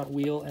your front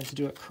wheel and to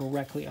do it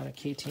correctly on a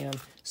KTM.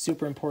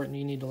 Super important.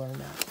 You need to learn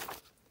that.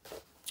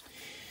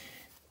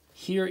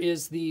 Here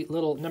is the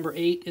little number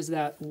 8 is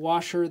that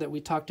washer that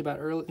we talked about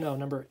earlier. No,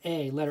 number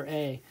A, letter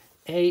A.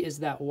 A is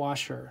that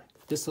washer,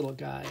 this little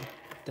guy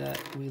that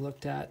we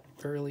looked at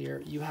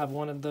earlier. You have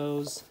one of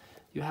those.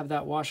 You have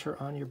that washer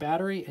on your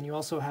battery, and you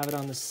also have it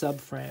on the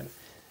subframe.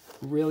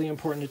 Really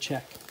important to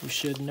check. You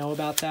should know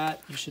about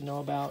that. You should know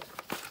about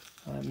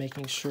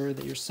making sure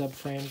that your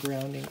subframe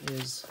grounding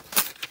is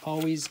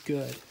always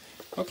good.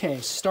 Okay,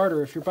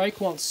 starter. If your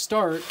bike won't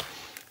start,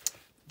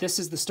 this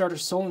is the starter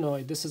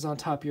solenoid. This is on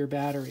top of your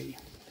battery.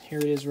 Here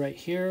it is right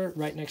here,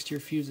 right next to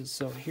your fuses.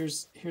 So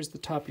here's the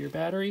top of your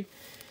battery.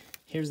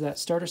 Here's that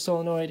starter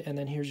solenoid, and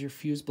then here's your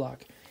fuse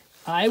block.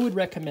 I would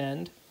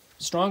recommend,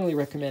 strongly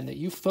recommend, that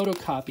you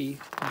photocopy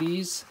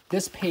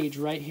this page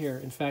right here.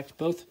 In fact,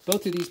 both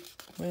of these,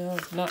 well,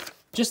 not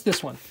just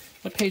this one.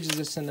 What page is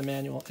this in the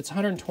manual? It's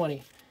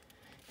 120.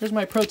 Here's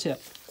my pro tip.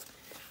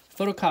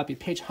 Photocopy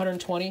page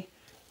 120,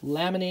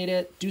 laminate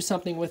it, do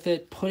something with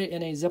it, put it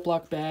in a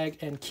Ziploc bag,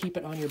 and keep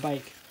it on your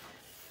bike.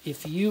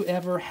 If you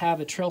ever have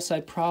a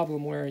trailside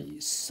problem where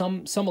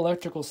some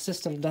electrical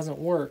system doesn't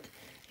work,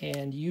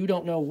 and you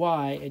don't know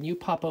why, and you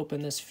pop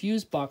open this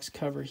fuse box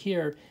cover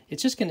here,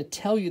 it's just going to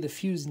tell you the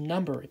fuse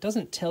number. It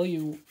doesn't tell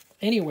you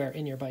anywhere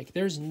in your bike.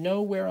 There's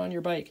nowhere on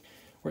your bike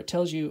where it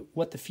tells you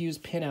what the fuse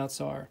pinouts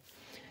are.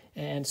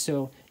 And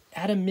so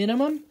at a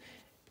minimum,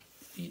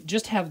 you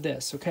just have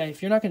this, okay?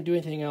 If you're not going to do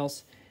anything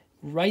else,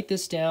 write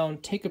this down,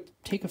 take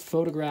a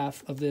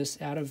photograph of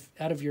this out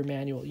of your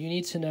manual. You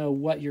need to know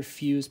what your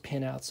fuse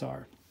pinouts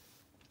are.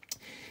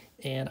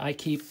 And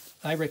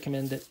I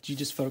recommend that you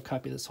just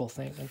photocopy this whole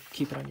thing and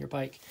keep it on your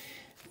bike.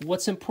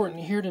 What's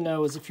important here to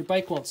know is if your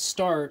bike won't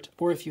start,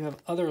 or if you have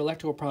other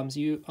electrical problems,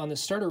 on the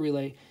starter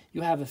relay,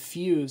 you have a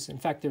fuse. In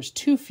fact, there's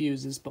 2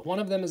 fuses, but one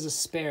of them is a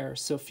spare.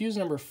 So fuse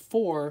number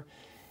 4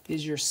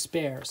 is your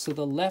spare. So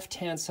the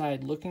left-hand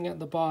side, looking at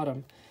the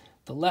bottom,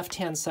 the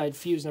left-hand side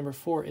fuse number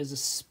 4 is a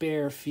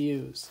spare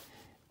fuse.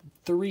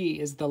 3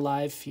 is the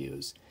live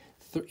fuse.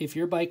 If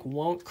your bike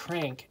won't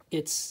crank,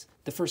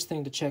 the first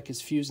thing to check is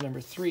fuse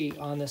number 3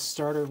 on the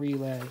starter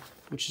relay,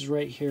 which is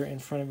right here in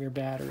front of your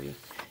battery.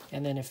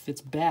 And then if it's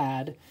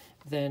bad,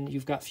 then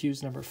you've got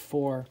fuse number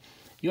 4.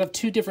 You have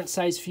 2 different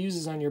size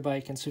fuses on your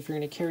bike, and so if you're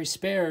going to carry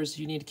spares,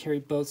 you need to carry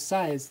both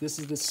sides. This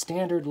is the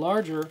standard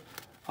larger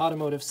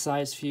automotive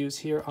size fuse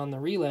here on the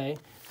relay,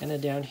 and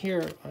then down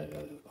here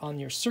on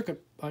your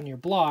circuit, on your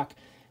block,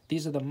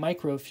 these are the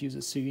micro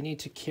fuses. So you need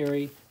to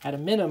carry, at a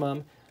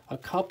minimum, a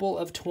couple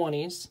of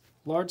 20s,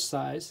 large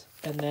size,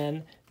 and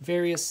then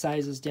various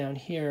sizes down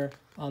here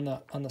on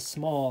the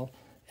small,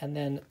 and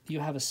then you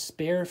have a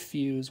spare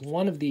fuse,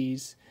 one of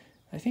these,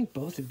 I think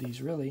both of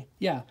these really,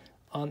 yeah,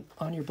 on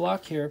your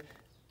block here.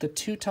 The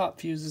 2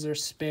 top fuses are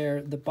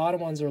spare, the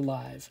bottom ones are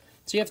live.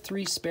 So you have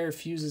 3 spare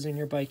fuses in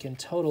your bike in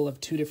total of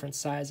 2 different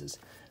sizes.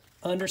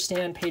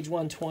 understand page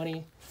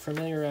 120,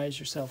 familiarize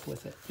yourself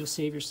with it. You'll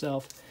save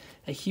yourself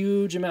a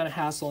huge amount of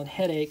hassle and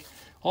headache.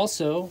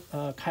 Also,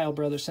 Kyle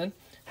Brotherson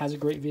has a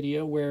great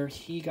video where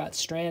he got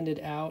stranded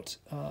out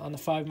on the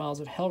 5 miles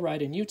of hell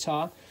ride in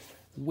Utah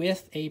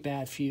with a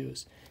bad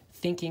fuse,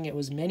 thinking it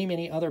was many,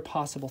 many other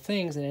possible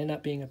things, and it ended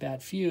up being a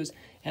bad fuse.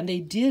 And they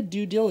did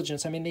due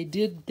diligence. I mean, they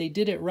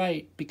did it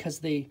right, because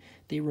they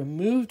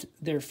removed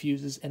their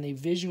fuses and they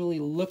visually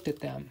looked at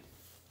them.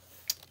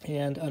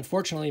 And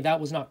unfortunately, that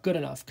was not good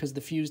enough, because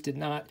the fuse did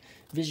not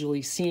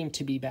visually seem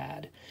to be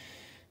bad.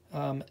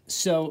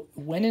 So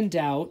when in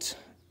doubt,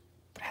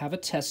 have a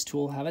test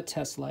tool, have a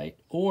test light,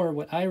 or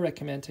what I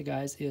recommend to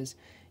guys is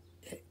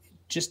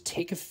just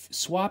take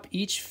swap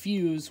each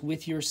fuse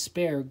with your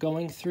spare,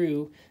 going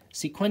through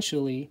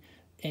sequentially,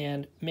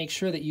 and make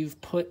sure that you've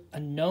put a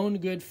known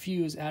good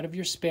fuse out of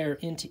your spare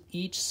into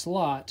each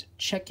slot,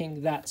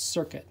 checking that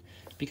circuit,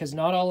 because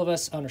not all of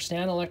us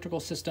understand electrical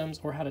systems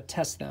or how to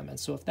test them. And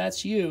so if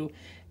that's you,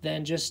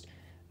 then just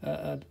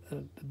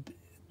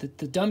the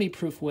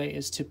dummy-proof way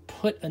is to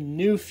put a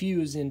new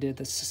fuse into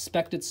the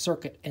suspected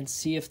circuit and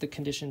see if the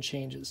condition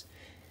changes.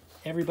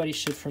 Everybody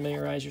should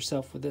familiarize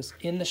yourself with this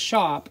in the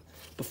shop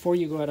before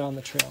you go out on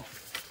the trail.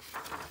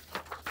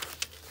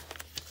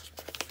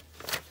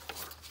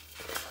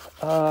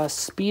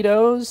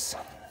 Speedos,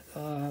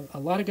 a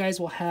lot of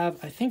guys will have,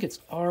 I think it's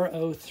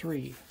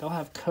RO3. They'll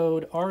have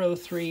code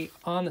RO3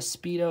 on the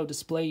Speedo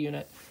display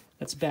unit.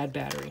 That's bad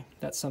battery.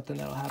 That's something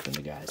that'll happen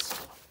to guys.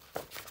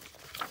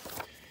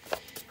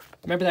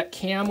 Remember that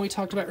cam we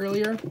talked about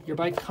earlier? Your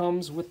bike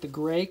comes with the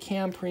gray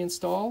cam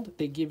pre-installed.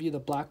 They give you the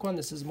black one.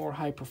 This is more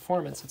high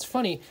performance. It's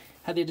funny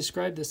how they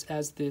describe this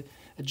as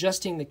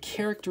adjusting the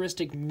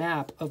characteristic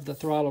map of the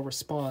throttle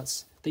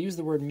response. They use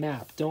the word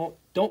map.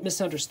 Don't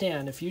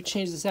misunderstand. If you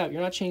change this out,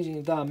 you're not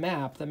changing the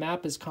map. The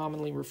map is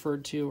commonly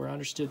referred to or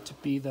understood to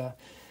be the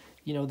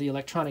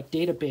electronic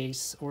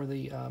database, or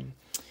the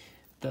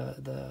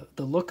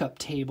lookup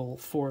table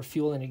for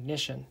fuel and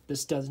ignition.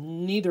 This does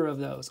neither of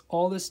those.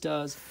 All this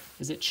does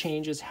is it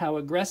changes how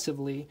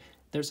aggressively,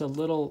 there's a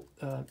little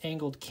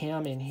angled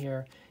cam in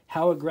here,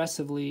 how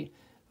aggressively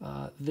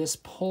this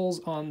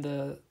pulls on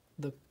the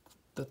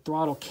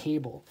throttle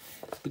cable.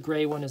 The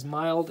gray one is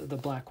mild, the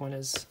black one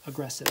is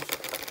aggressive.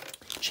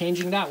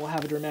 Changing that will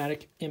have a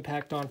dramatic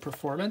impact on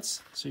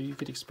performance, so you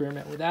could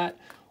experiment with that.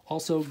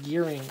 Also,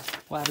 gearing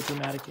will have a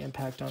dramatic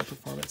impact on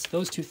performance.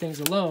 Those two things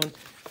alone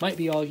might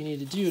be all you need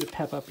to do to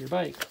pep up your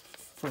bike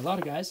for a lot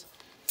of guys.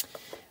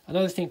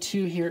 Another thing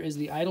too here is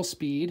the idle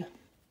speed.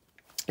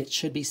 It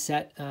should be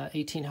set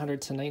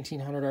 1800 to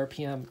 1900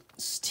 RPM.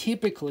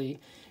 Typically,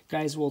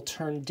 guys will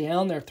turn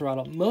down their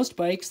throttle. Most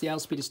bikes, the idle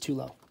speed is too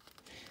low,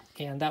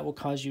 and that will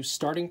cause you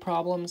starting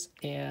problems,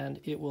 and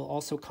it will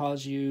also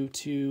cause you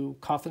to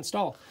cough and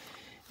stall.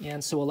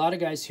 And so a lot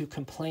of guys who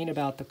complain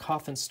about the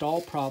cough and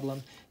stall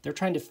problem, they're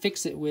trying to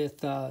fix it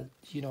with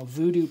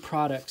voodoo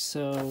products.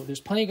 So there's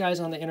plenty of guys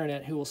on the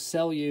internet who will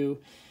sell you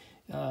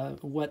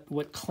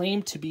what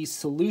claim to be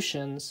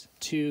solutions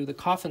to the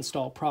cough and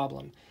stall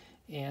problem,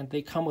 and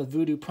they come with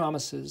voodoo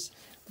promises.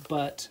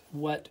 But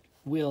what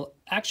will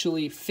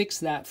actually fix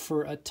that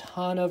for a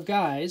ton of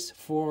guys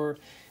for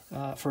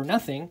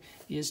nothing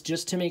is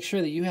just to make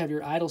sure that you have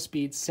your idle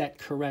speed set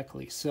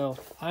correctly. So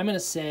I'm going to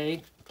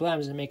say, I'm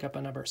just going to make up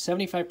a number,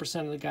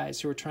 75% of the guys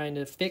who are trying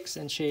to fix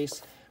and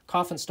chase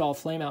cough and stall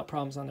flame out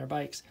problems on their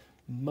bikes,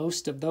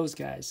 most of those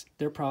guys,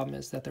 their problem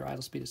is that their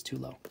idle speed is too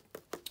low.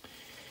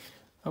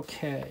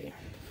 Okay.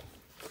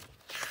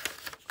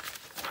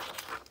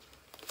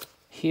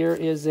 Here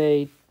is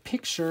a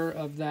picture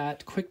of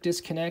that quick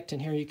disconnect,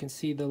 and here you can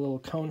see the little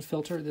cone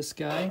filter, this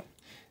guy.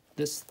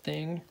 This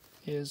thing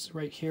is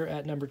right here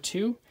at number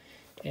 2.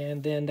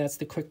 And then that's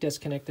the quick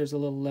disconnect. There's a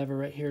little lever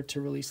right here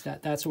to release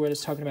that. That's what I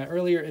was talking about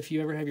earlier. If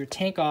you ever have your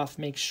tank off,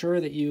 make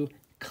sure that you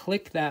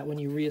click that when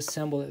you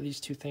reassemble it. These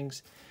two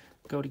things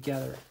go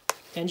together.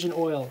 Engine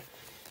oil.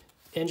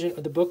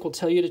 The book will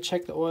tell you to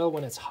check the oil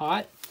when it's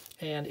hot,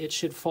 and it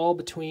should fall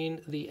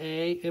between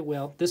the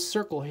this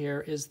circle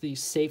here is the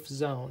safe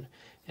zone.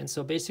 And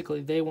so basically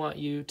they want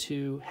you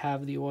to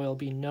have the oil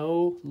be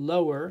no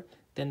lower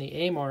than the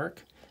A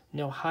mark,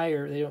 no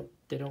higher.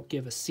 They don't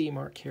give a C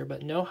mark here,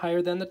 but no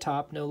higher than the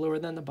top, no lower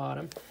than the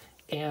bottom,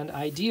 and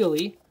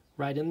ideally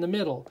right in the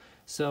middle.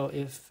 So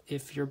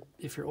if your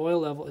oil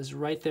level is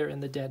right there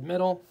in the dead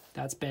middle,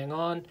 that's bang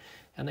on,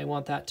 and they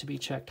want that to be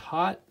checked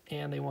hot,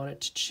 and they want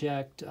it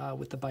checked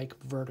with the bike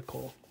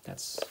vertical.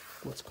 That's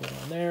what's going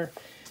on there.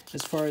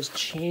 As far as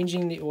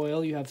changing the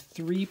oil, you have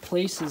 3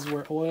 places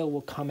where oil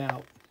will come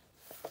out,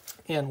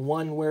 and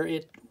 1 where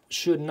it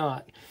should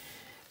not.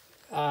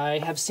 I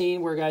have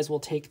seen where guys will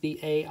take the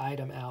A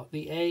item out.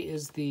 The A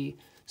is the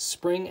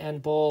spring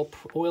and ball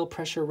oil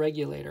pressure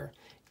regulator.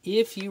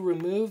 If you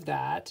remove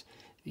that,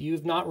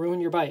 you've not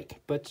ruined your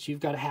bike, but you've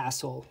got a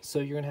hassle. So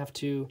you're going to have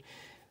to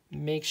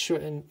make sure,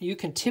 and you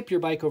can tip your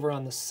bike over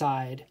on the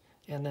side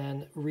and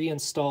then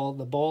reinstall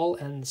the ball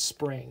and the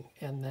spring,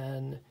 and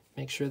then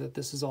make sure that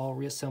this is all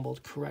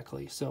reassembled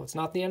correctly. So it's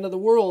not the end of the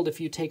world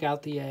if you take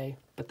out the A,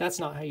 but that's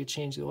not how you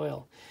change the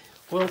oil.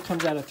 oil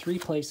comes out of three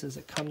places.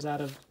 It comes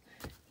out of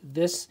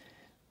this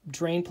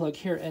drain plug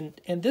here,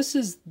 and this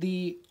is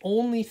the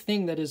only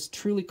thing that is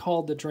truly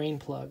called the drain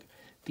plug.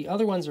 The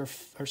other ones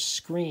are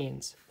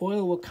screens.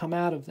 Oil will come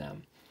out of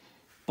them,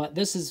 but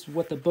this is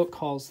what the book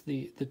calls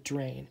the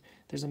drain.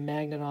 There's a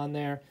magnet on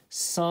there,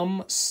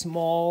 some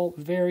small,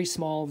 very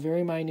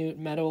minute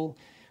metal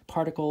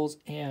particles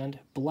and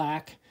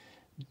black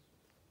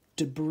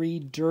debris,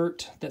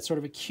 dirt that sort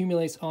of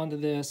accumulates onto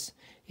this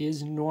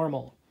is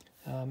normal.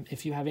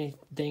 If you have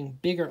anything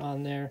bigger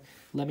on there,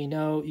 let me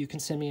know. You can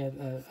send me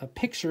a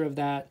picture of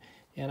that,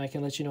 and I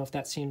can let you know if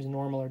that seems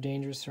normal or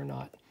dangerous or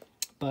not.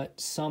 But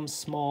some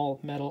small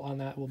metal on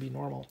that will be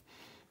normal.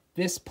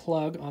 This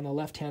plug on the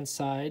left-hand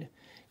side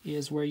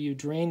is where you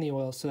drain the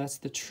oil, so that's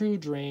the true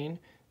drain,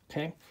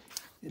 okay?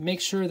 Make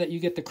sure that you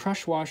get the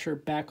crush washer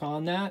back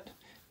on that.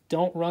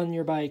 Don't run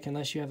your bike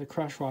unless you have a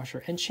crush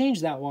washer, and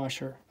change that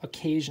washer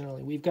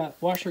occasionally. We've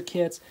got washer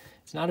kits.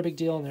 It's not a big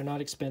deal, and they're not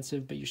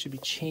expensive, but you should be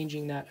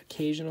changing that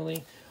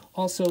occasionally.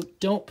 Also,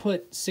 don't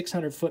put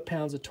 600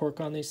 foot-pounds of torque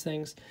on these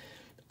things.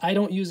 I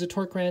don't use a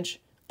torque wrench,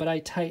 but I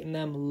tighten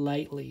them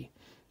lightly.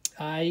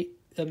 I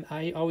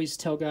always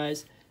tell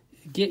guys,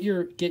 get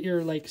your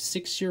like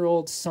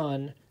 6-year-old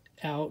son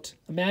out.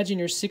 Imagine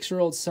your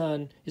 6-year-old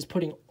son is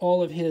putting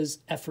all of his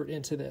effort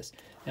into this,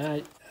 and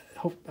I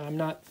hope I'm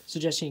not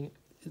suggesting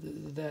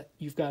that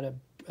you've got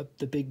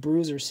the big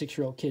bruiser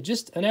 6-year-old kid,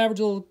 just an average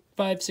little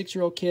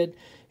 5-6-year-old kid,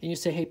 and you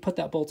say, hey, put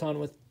that bolt on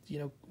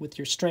with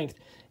your strength.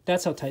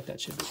 That's how tight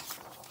that should be.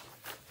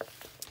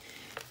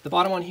 The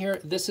bottom one here,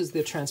 this is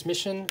the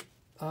transmission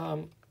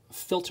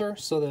filter.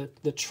 So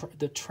the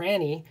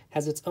tranny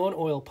has its own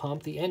oil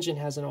pump. The engine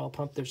has an oil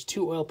pump. There's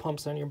 2 oil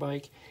pumps on your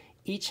bike.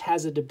 Each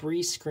has a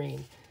debris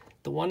screen.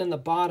 The one in the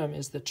bottom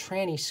is the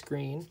tranny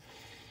screen.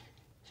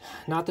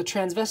 Not the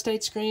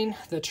transvestite screen,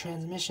 the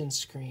transmission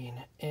screen.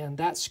 And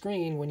that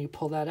screen, when you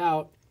pull that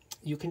out,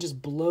 you can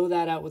just blow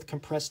that out with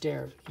compressed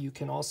air. You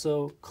can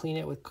also clean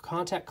it with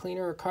contact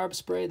cleaner or carb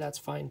spray. That's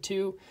fine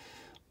too.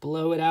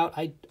 Blow it out.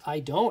 I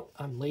don't.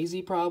 I'm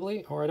lazy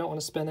probably, or I don't want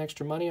to spend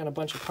extra money on a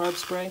bunch of carb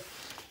spray.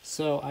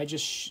 So I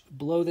just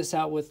blow this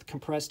out with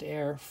compressed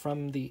air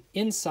from the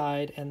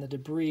inside, and the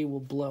debris will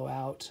blow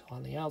out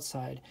on the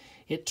outside.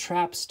 It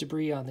traps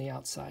debris on the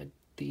outside.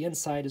 The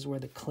inside is where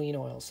the clean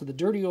oil. So the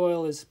dirty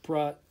oil is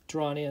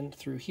drawn in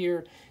through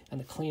here, and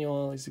the clean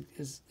oil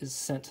is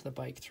sent to the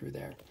bike through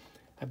there.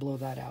 I blow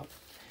that out.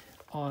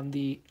 On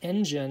the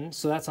engine,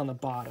 so that's on the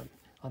bottom.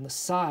 On the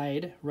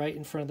side, right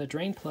in front of the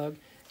drain plug,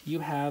 you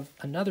have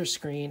another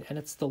screen, and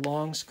it's the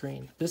long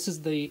screen. This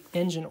is the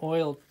engine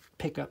oil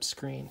pickup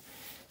screen.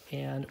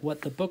 And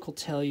what the book will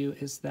tell you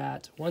is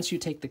that once you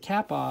take the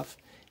cap off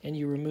and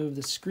you remove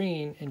the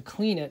screen and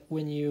clean it,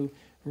 when you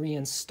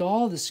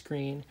reinstall the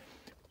screen,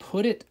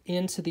 put it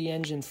into the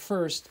engine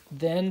first,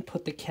 then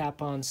put the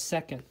cap on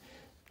second.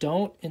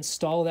 Don't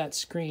install that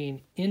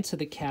screen into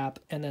the cap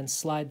and then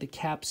slide the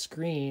cap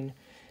screen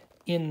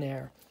in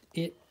there.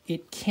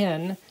 It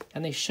can,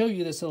 and they show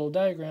you this little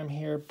diagram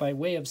here by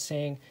way of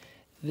saying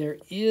there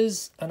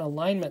is an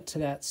alignment to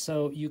that,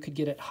 so you could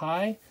get it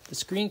high. The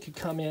screen could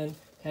come in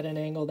at an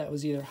angle that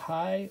was either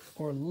high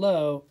or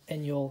low,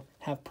 and you'll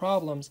have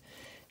problems.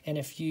 And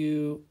if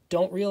you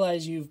don't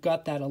realize you've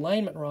got that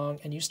alignment wrong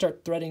and you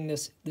start threading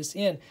this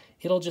in,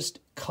 it'll just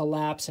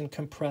collapse and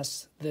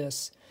compress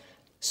this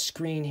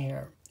screen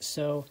here.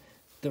 So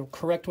the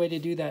correct way to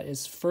do that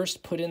is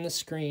first put in the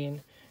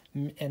screen,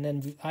 and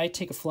then I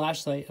take a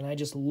flashlight and I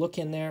just look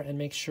in there and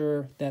make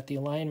sure that the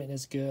alignment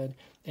is good.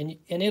 And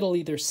it'll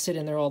either sit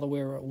in there all the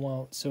way or it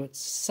won't. So it's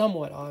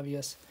somewhat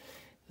obvious.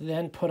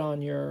 Then put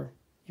on your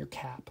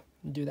cap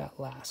and do that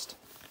last.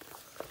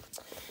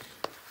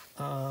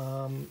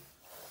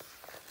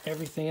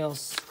 Everything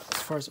else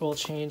as far as oil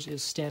change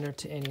is standard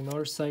to any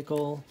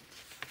motorcycle.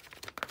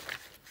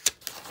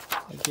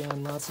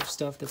 Again, lots of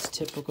stuff that's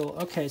typical.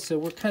 Okay, so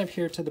we're kind of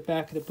here to the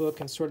back of the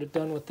book and sort of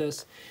done with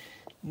this.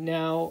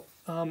 Now,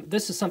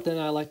 this is something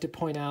that I like to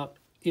point out.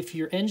 If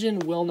your engine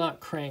will not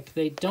crank,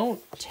 they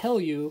don't tell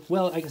you,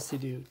 well, I guess they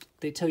do.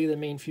 They tell you the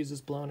main fuse is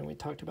blown, and we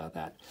talked about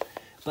that.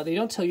 But they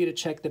don't tell you to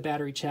check the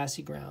battery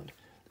chassis ground.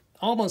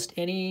 Almost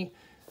any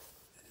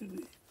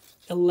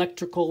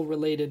electrical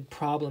related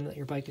problem that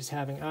your bike is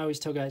having, I always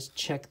tell guys,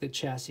 check the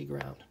chassis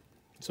ground.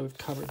 So we've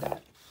covered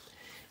that.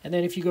 And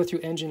then if you go through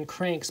engine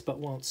cranks but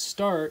won't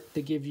start,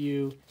 they give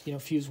you,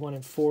 fuse 1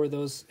 and 4.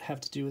 Those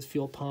have to do with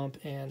fuel pump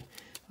and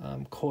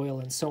coil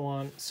and so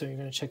on. So you're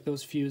going to check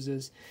those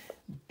fuses.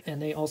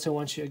 And they also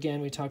want you,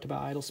 again, we talked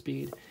about idle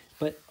speed.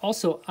 But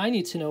also, I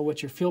need to know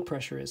what your fuel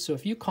pressure is. So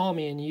if you call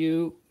me and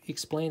you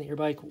explain that your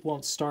bike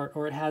won't start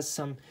or it has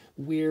some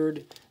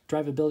weird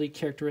drivability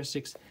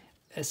characteristics,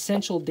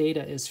 essential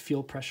data is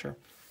fuel pressure.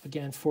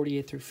 Again,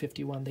 48 through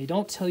 51. They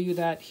don't tell you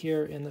that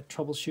here in the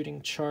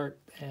troubleshooting chart,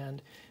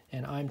 and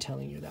I'm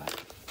telling you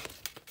that.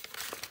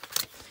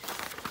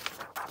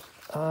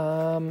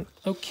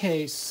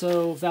 Okay,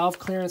 so valve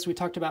clearance. We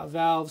talked about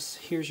valves.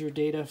 Here's your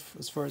data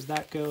as far as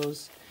that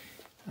goes.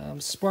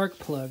 Spark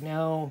plug.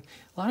 Now,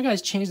 a lot of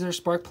guys change their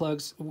spark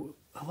plugs.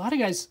 A lot of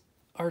guys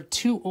are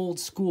too old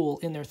school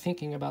in their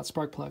thinking about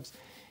spark plugs.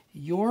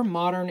 Your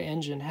modern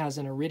engine has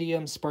an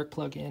iridium spark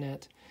plug in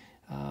it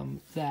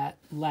that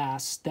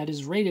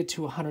is rated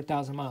to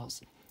 100,000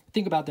 miles.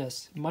 Think about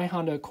this. My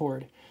Honda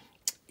Accord,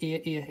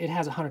 it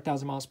has a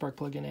 100,000 mile spark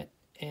plug in it,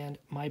 and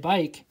my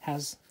bike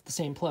has the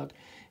same plug.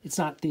 It's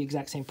not the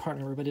exact same part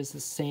number, but it's the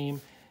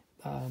same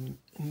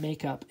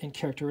makeup and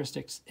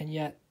characteristics, and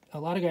yet a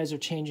lot of guys are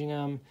changing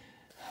them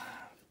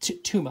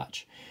too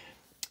much.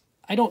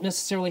 I don't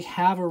necessarily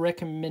have a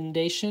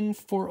recommendation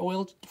for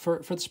oil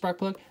for the spark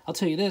plug. I'll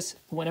tell you this,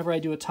 whenever I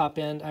do a top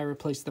end, I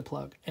replace the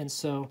plug. And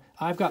so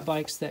I've got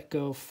bikes that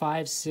go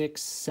 500, 600,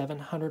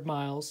 700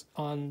 miles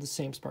on the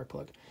same spark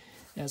plug.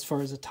 As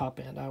far as a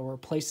top end, I will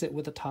replace it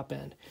with a top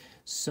end.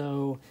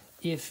 So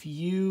if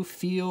you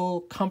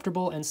feel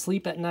comfortable and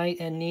sleep at night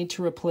and need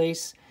to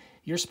replace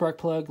your spark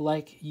plug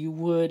like you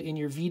would in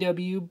your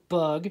VW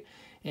Bug,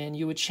 and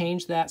you would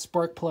change that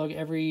spark plug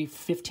every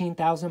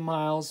 15,000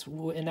 miles,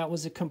 and that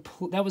was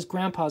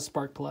Grandpa's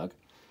spark plug.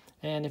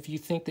 And if you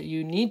think that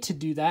you need to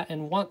do that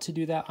and want to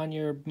do that on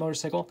your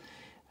motorcycle,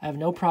 I have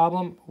no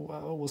problem.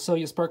 We'll sell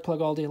you a spark plug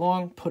all day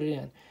long, put it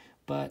in.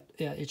 But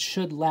it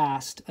should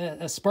last.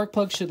 A spark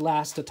plug should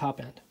last a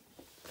top end.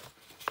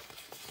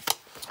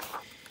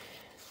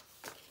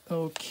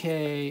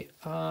 Okay,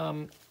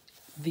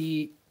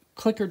 the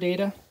clicker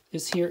data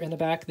is here in the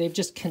back. They've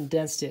just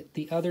condensed it.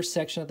 The other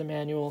section of the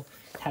manual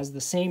has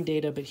the same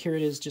data, but here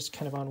it is just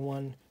kind of on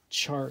one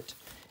chart.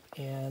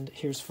 And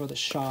here's for the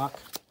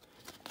shock.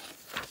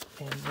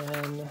 And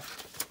then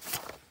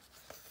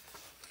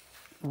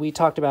we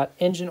talked about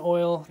engine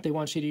oil. They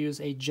want you to use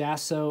a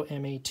JASO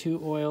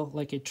MA2 oil,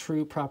 like a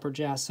true proper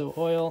JASO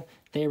oil.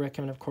 They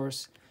recommend, of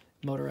course,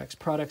 Motorex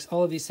products.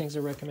 All of these things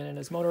are recommended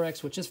as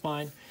Motorex, which is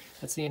fine.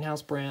 That's the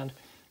in-house brand.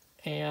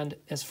 And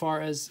as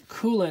far as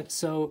coolant,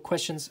 so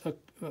questions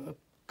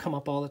come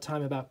up all the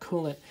time about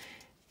coolant.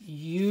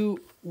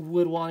 You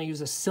would want to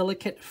use a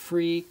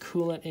silicate-free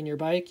coolant in your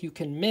bike. You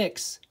can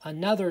mix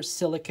another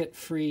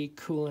silicate-free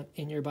coolant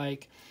in your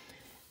bike.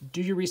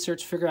 Do your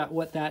research, figure out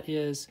what that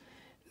is.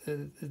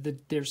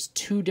 There's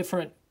two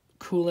different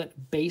coolant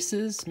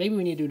bases. Maybe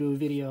we need to do a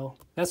video.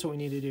 That's what we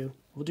need to do.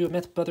 We'll do a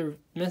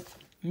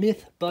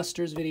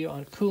Mythbusters video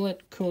on coolant,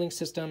 cooling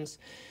systems.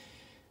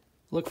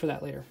 Look for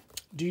that later.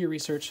 Do your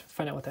research,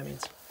 find out what that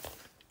means.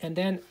 And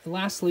then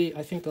lastly,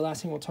 I think the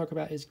last thing we'll talk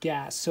about is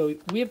gas. So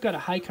we have got a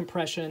high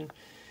compression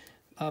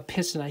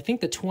piston. I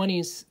think the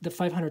 20s, the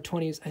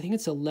 520s, I think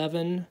it's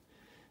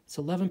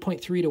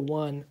 11.3 to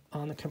 1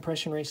 on the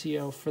compression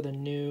ratio for the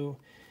new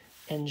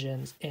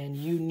engines. And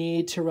you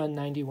need to run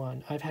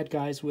 91. I've had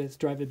guys with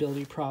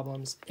drivability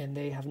problems and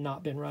they have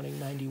not been running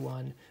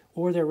 91,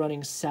 or they're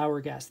running sour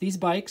gas. These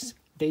bikes,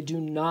 they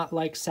do not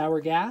like sour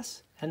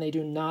gas, and they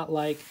do not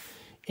like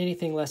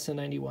anything less than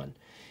 91.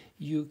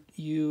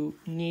 You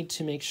need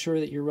to make sure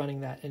that you're running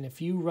that. And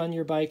if you run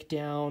your bike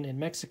down in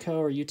Mexico,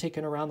 or you take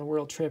an around the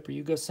world trip, or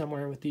you go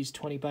somewhere with these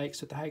 20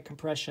 bikes with the high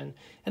compression,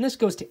 and this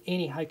goes to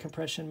any high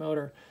compression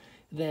motor,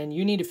 then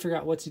you need to figure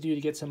out what to do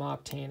to get some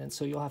octane. And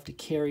so you'll have to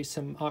carry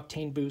some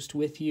octane boost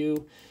with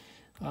you.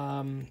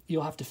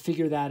 You'll have to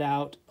figure that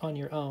out on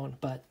your own,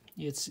 but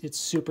it's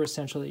super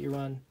essential that you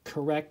run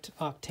correct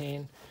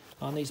octane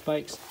on these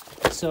bikes.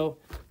 So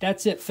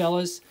that's it,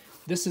 fellas.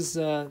 This has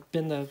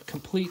been the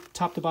complete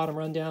top-to-bottom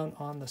rundown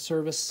on the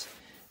service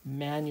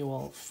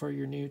manual for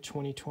your new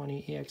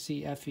 2020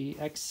 EXC-F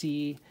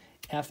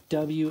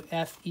XCF-W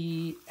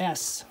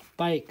FEs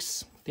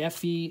bikes. The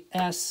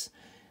FEs,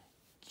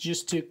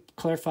 just to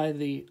clarify,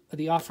 the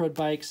off-road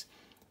bikes,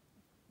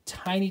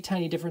 tiny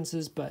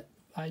differences, but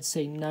I'd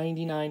say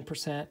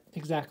 99%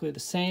 exactly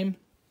the same.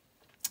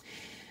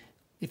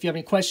 If you have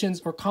any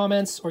questions or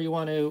comments, or you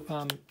want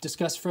to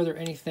discuss further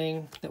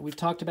anything that we've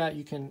talked about,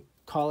 you can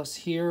call us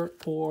here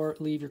or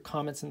leave your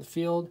comments in the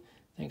field.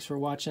 Thanks for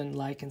watching.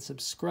 Like and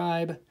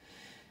subscribe.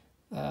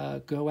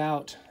 Go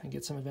out and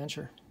get some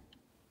adventure.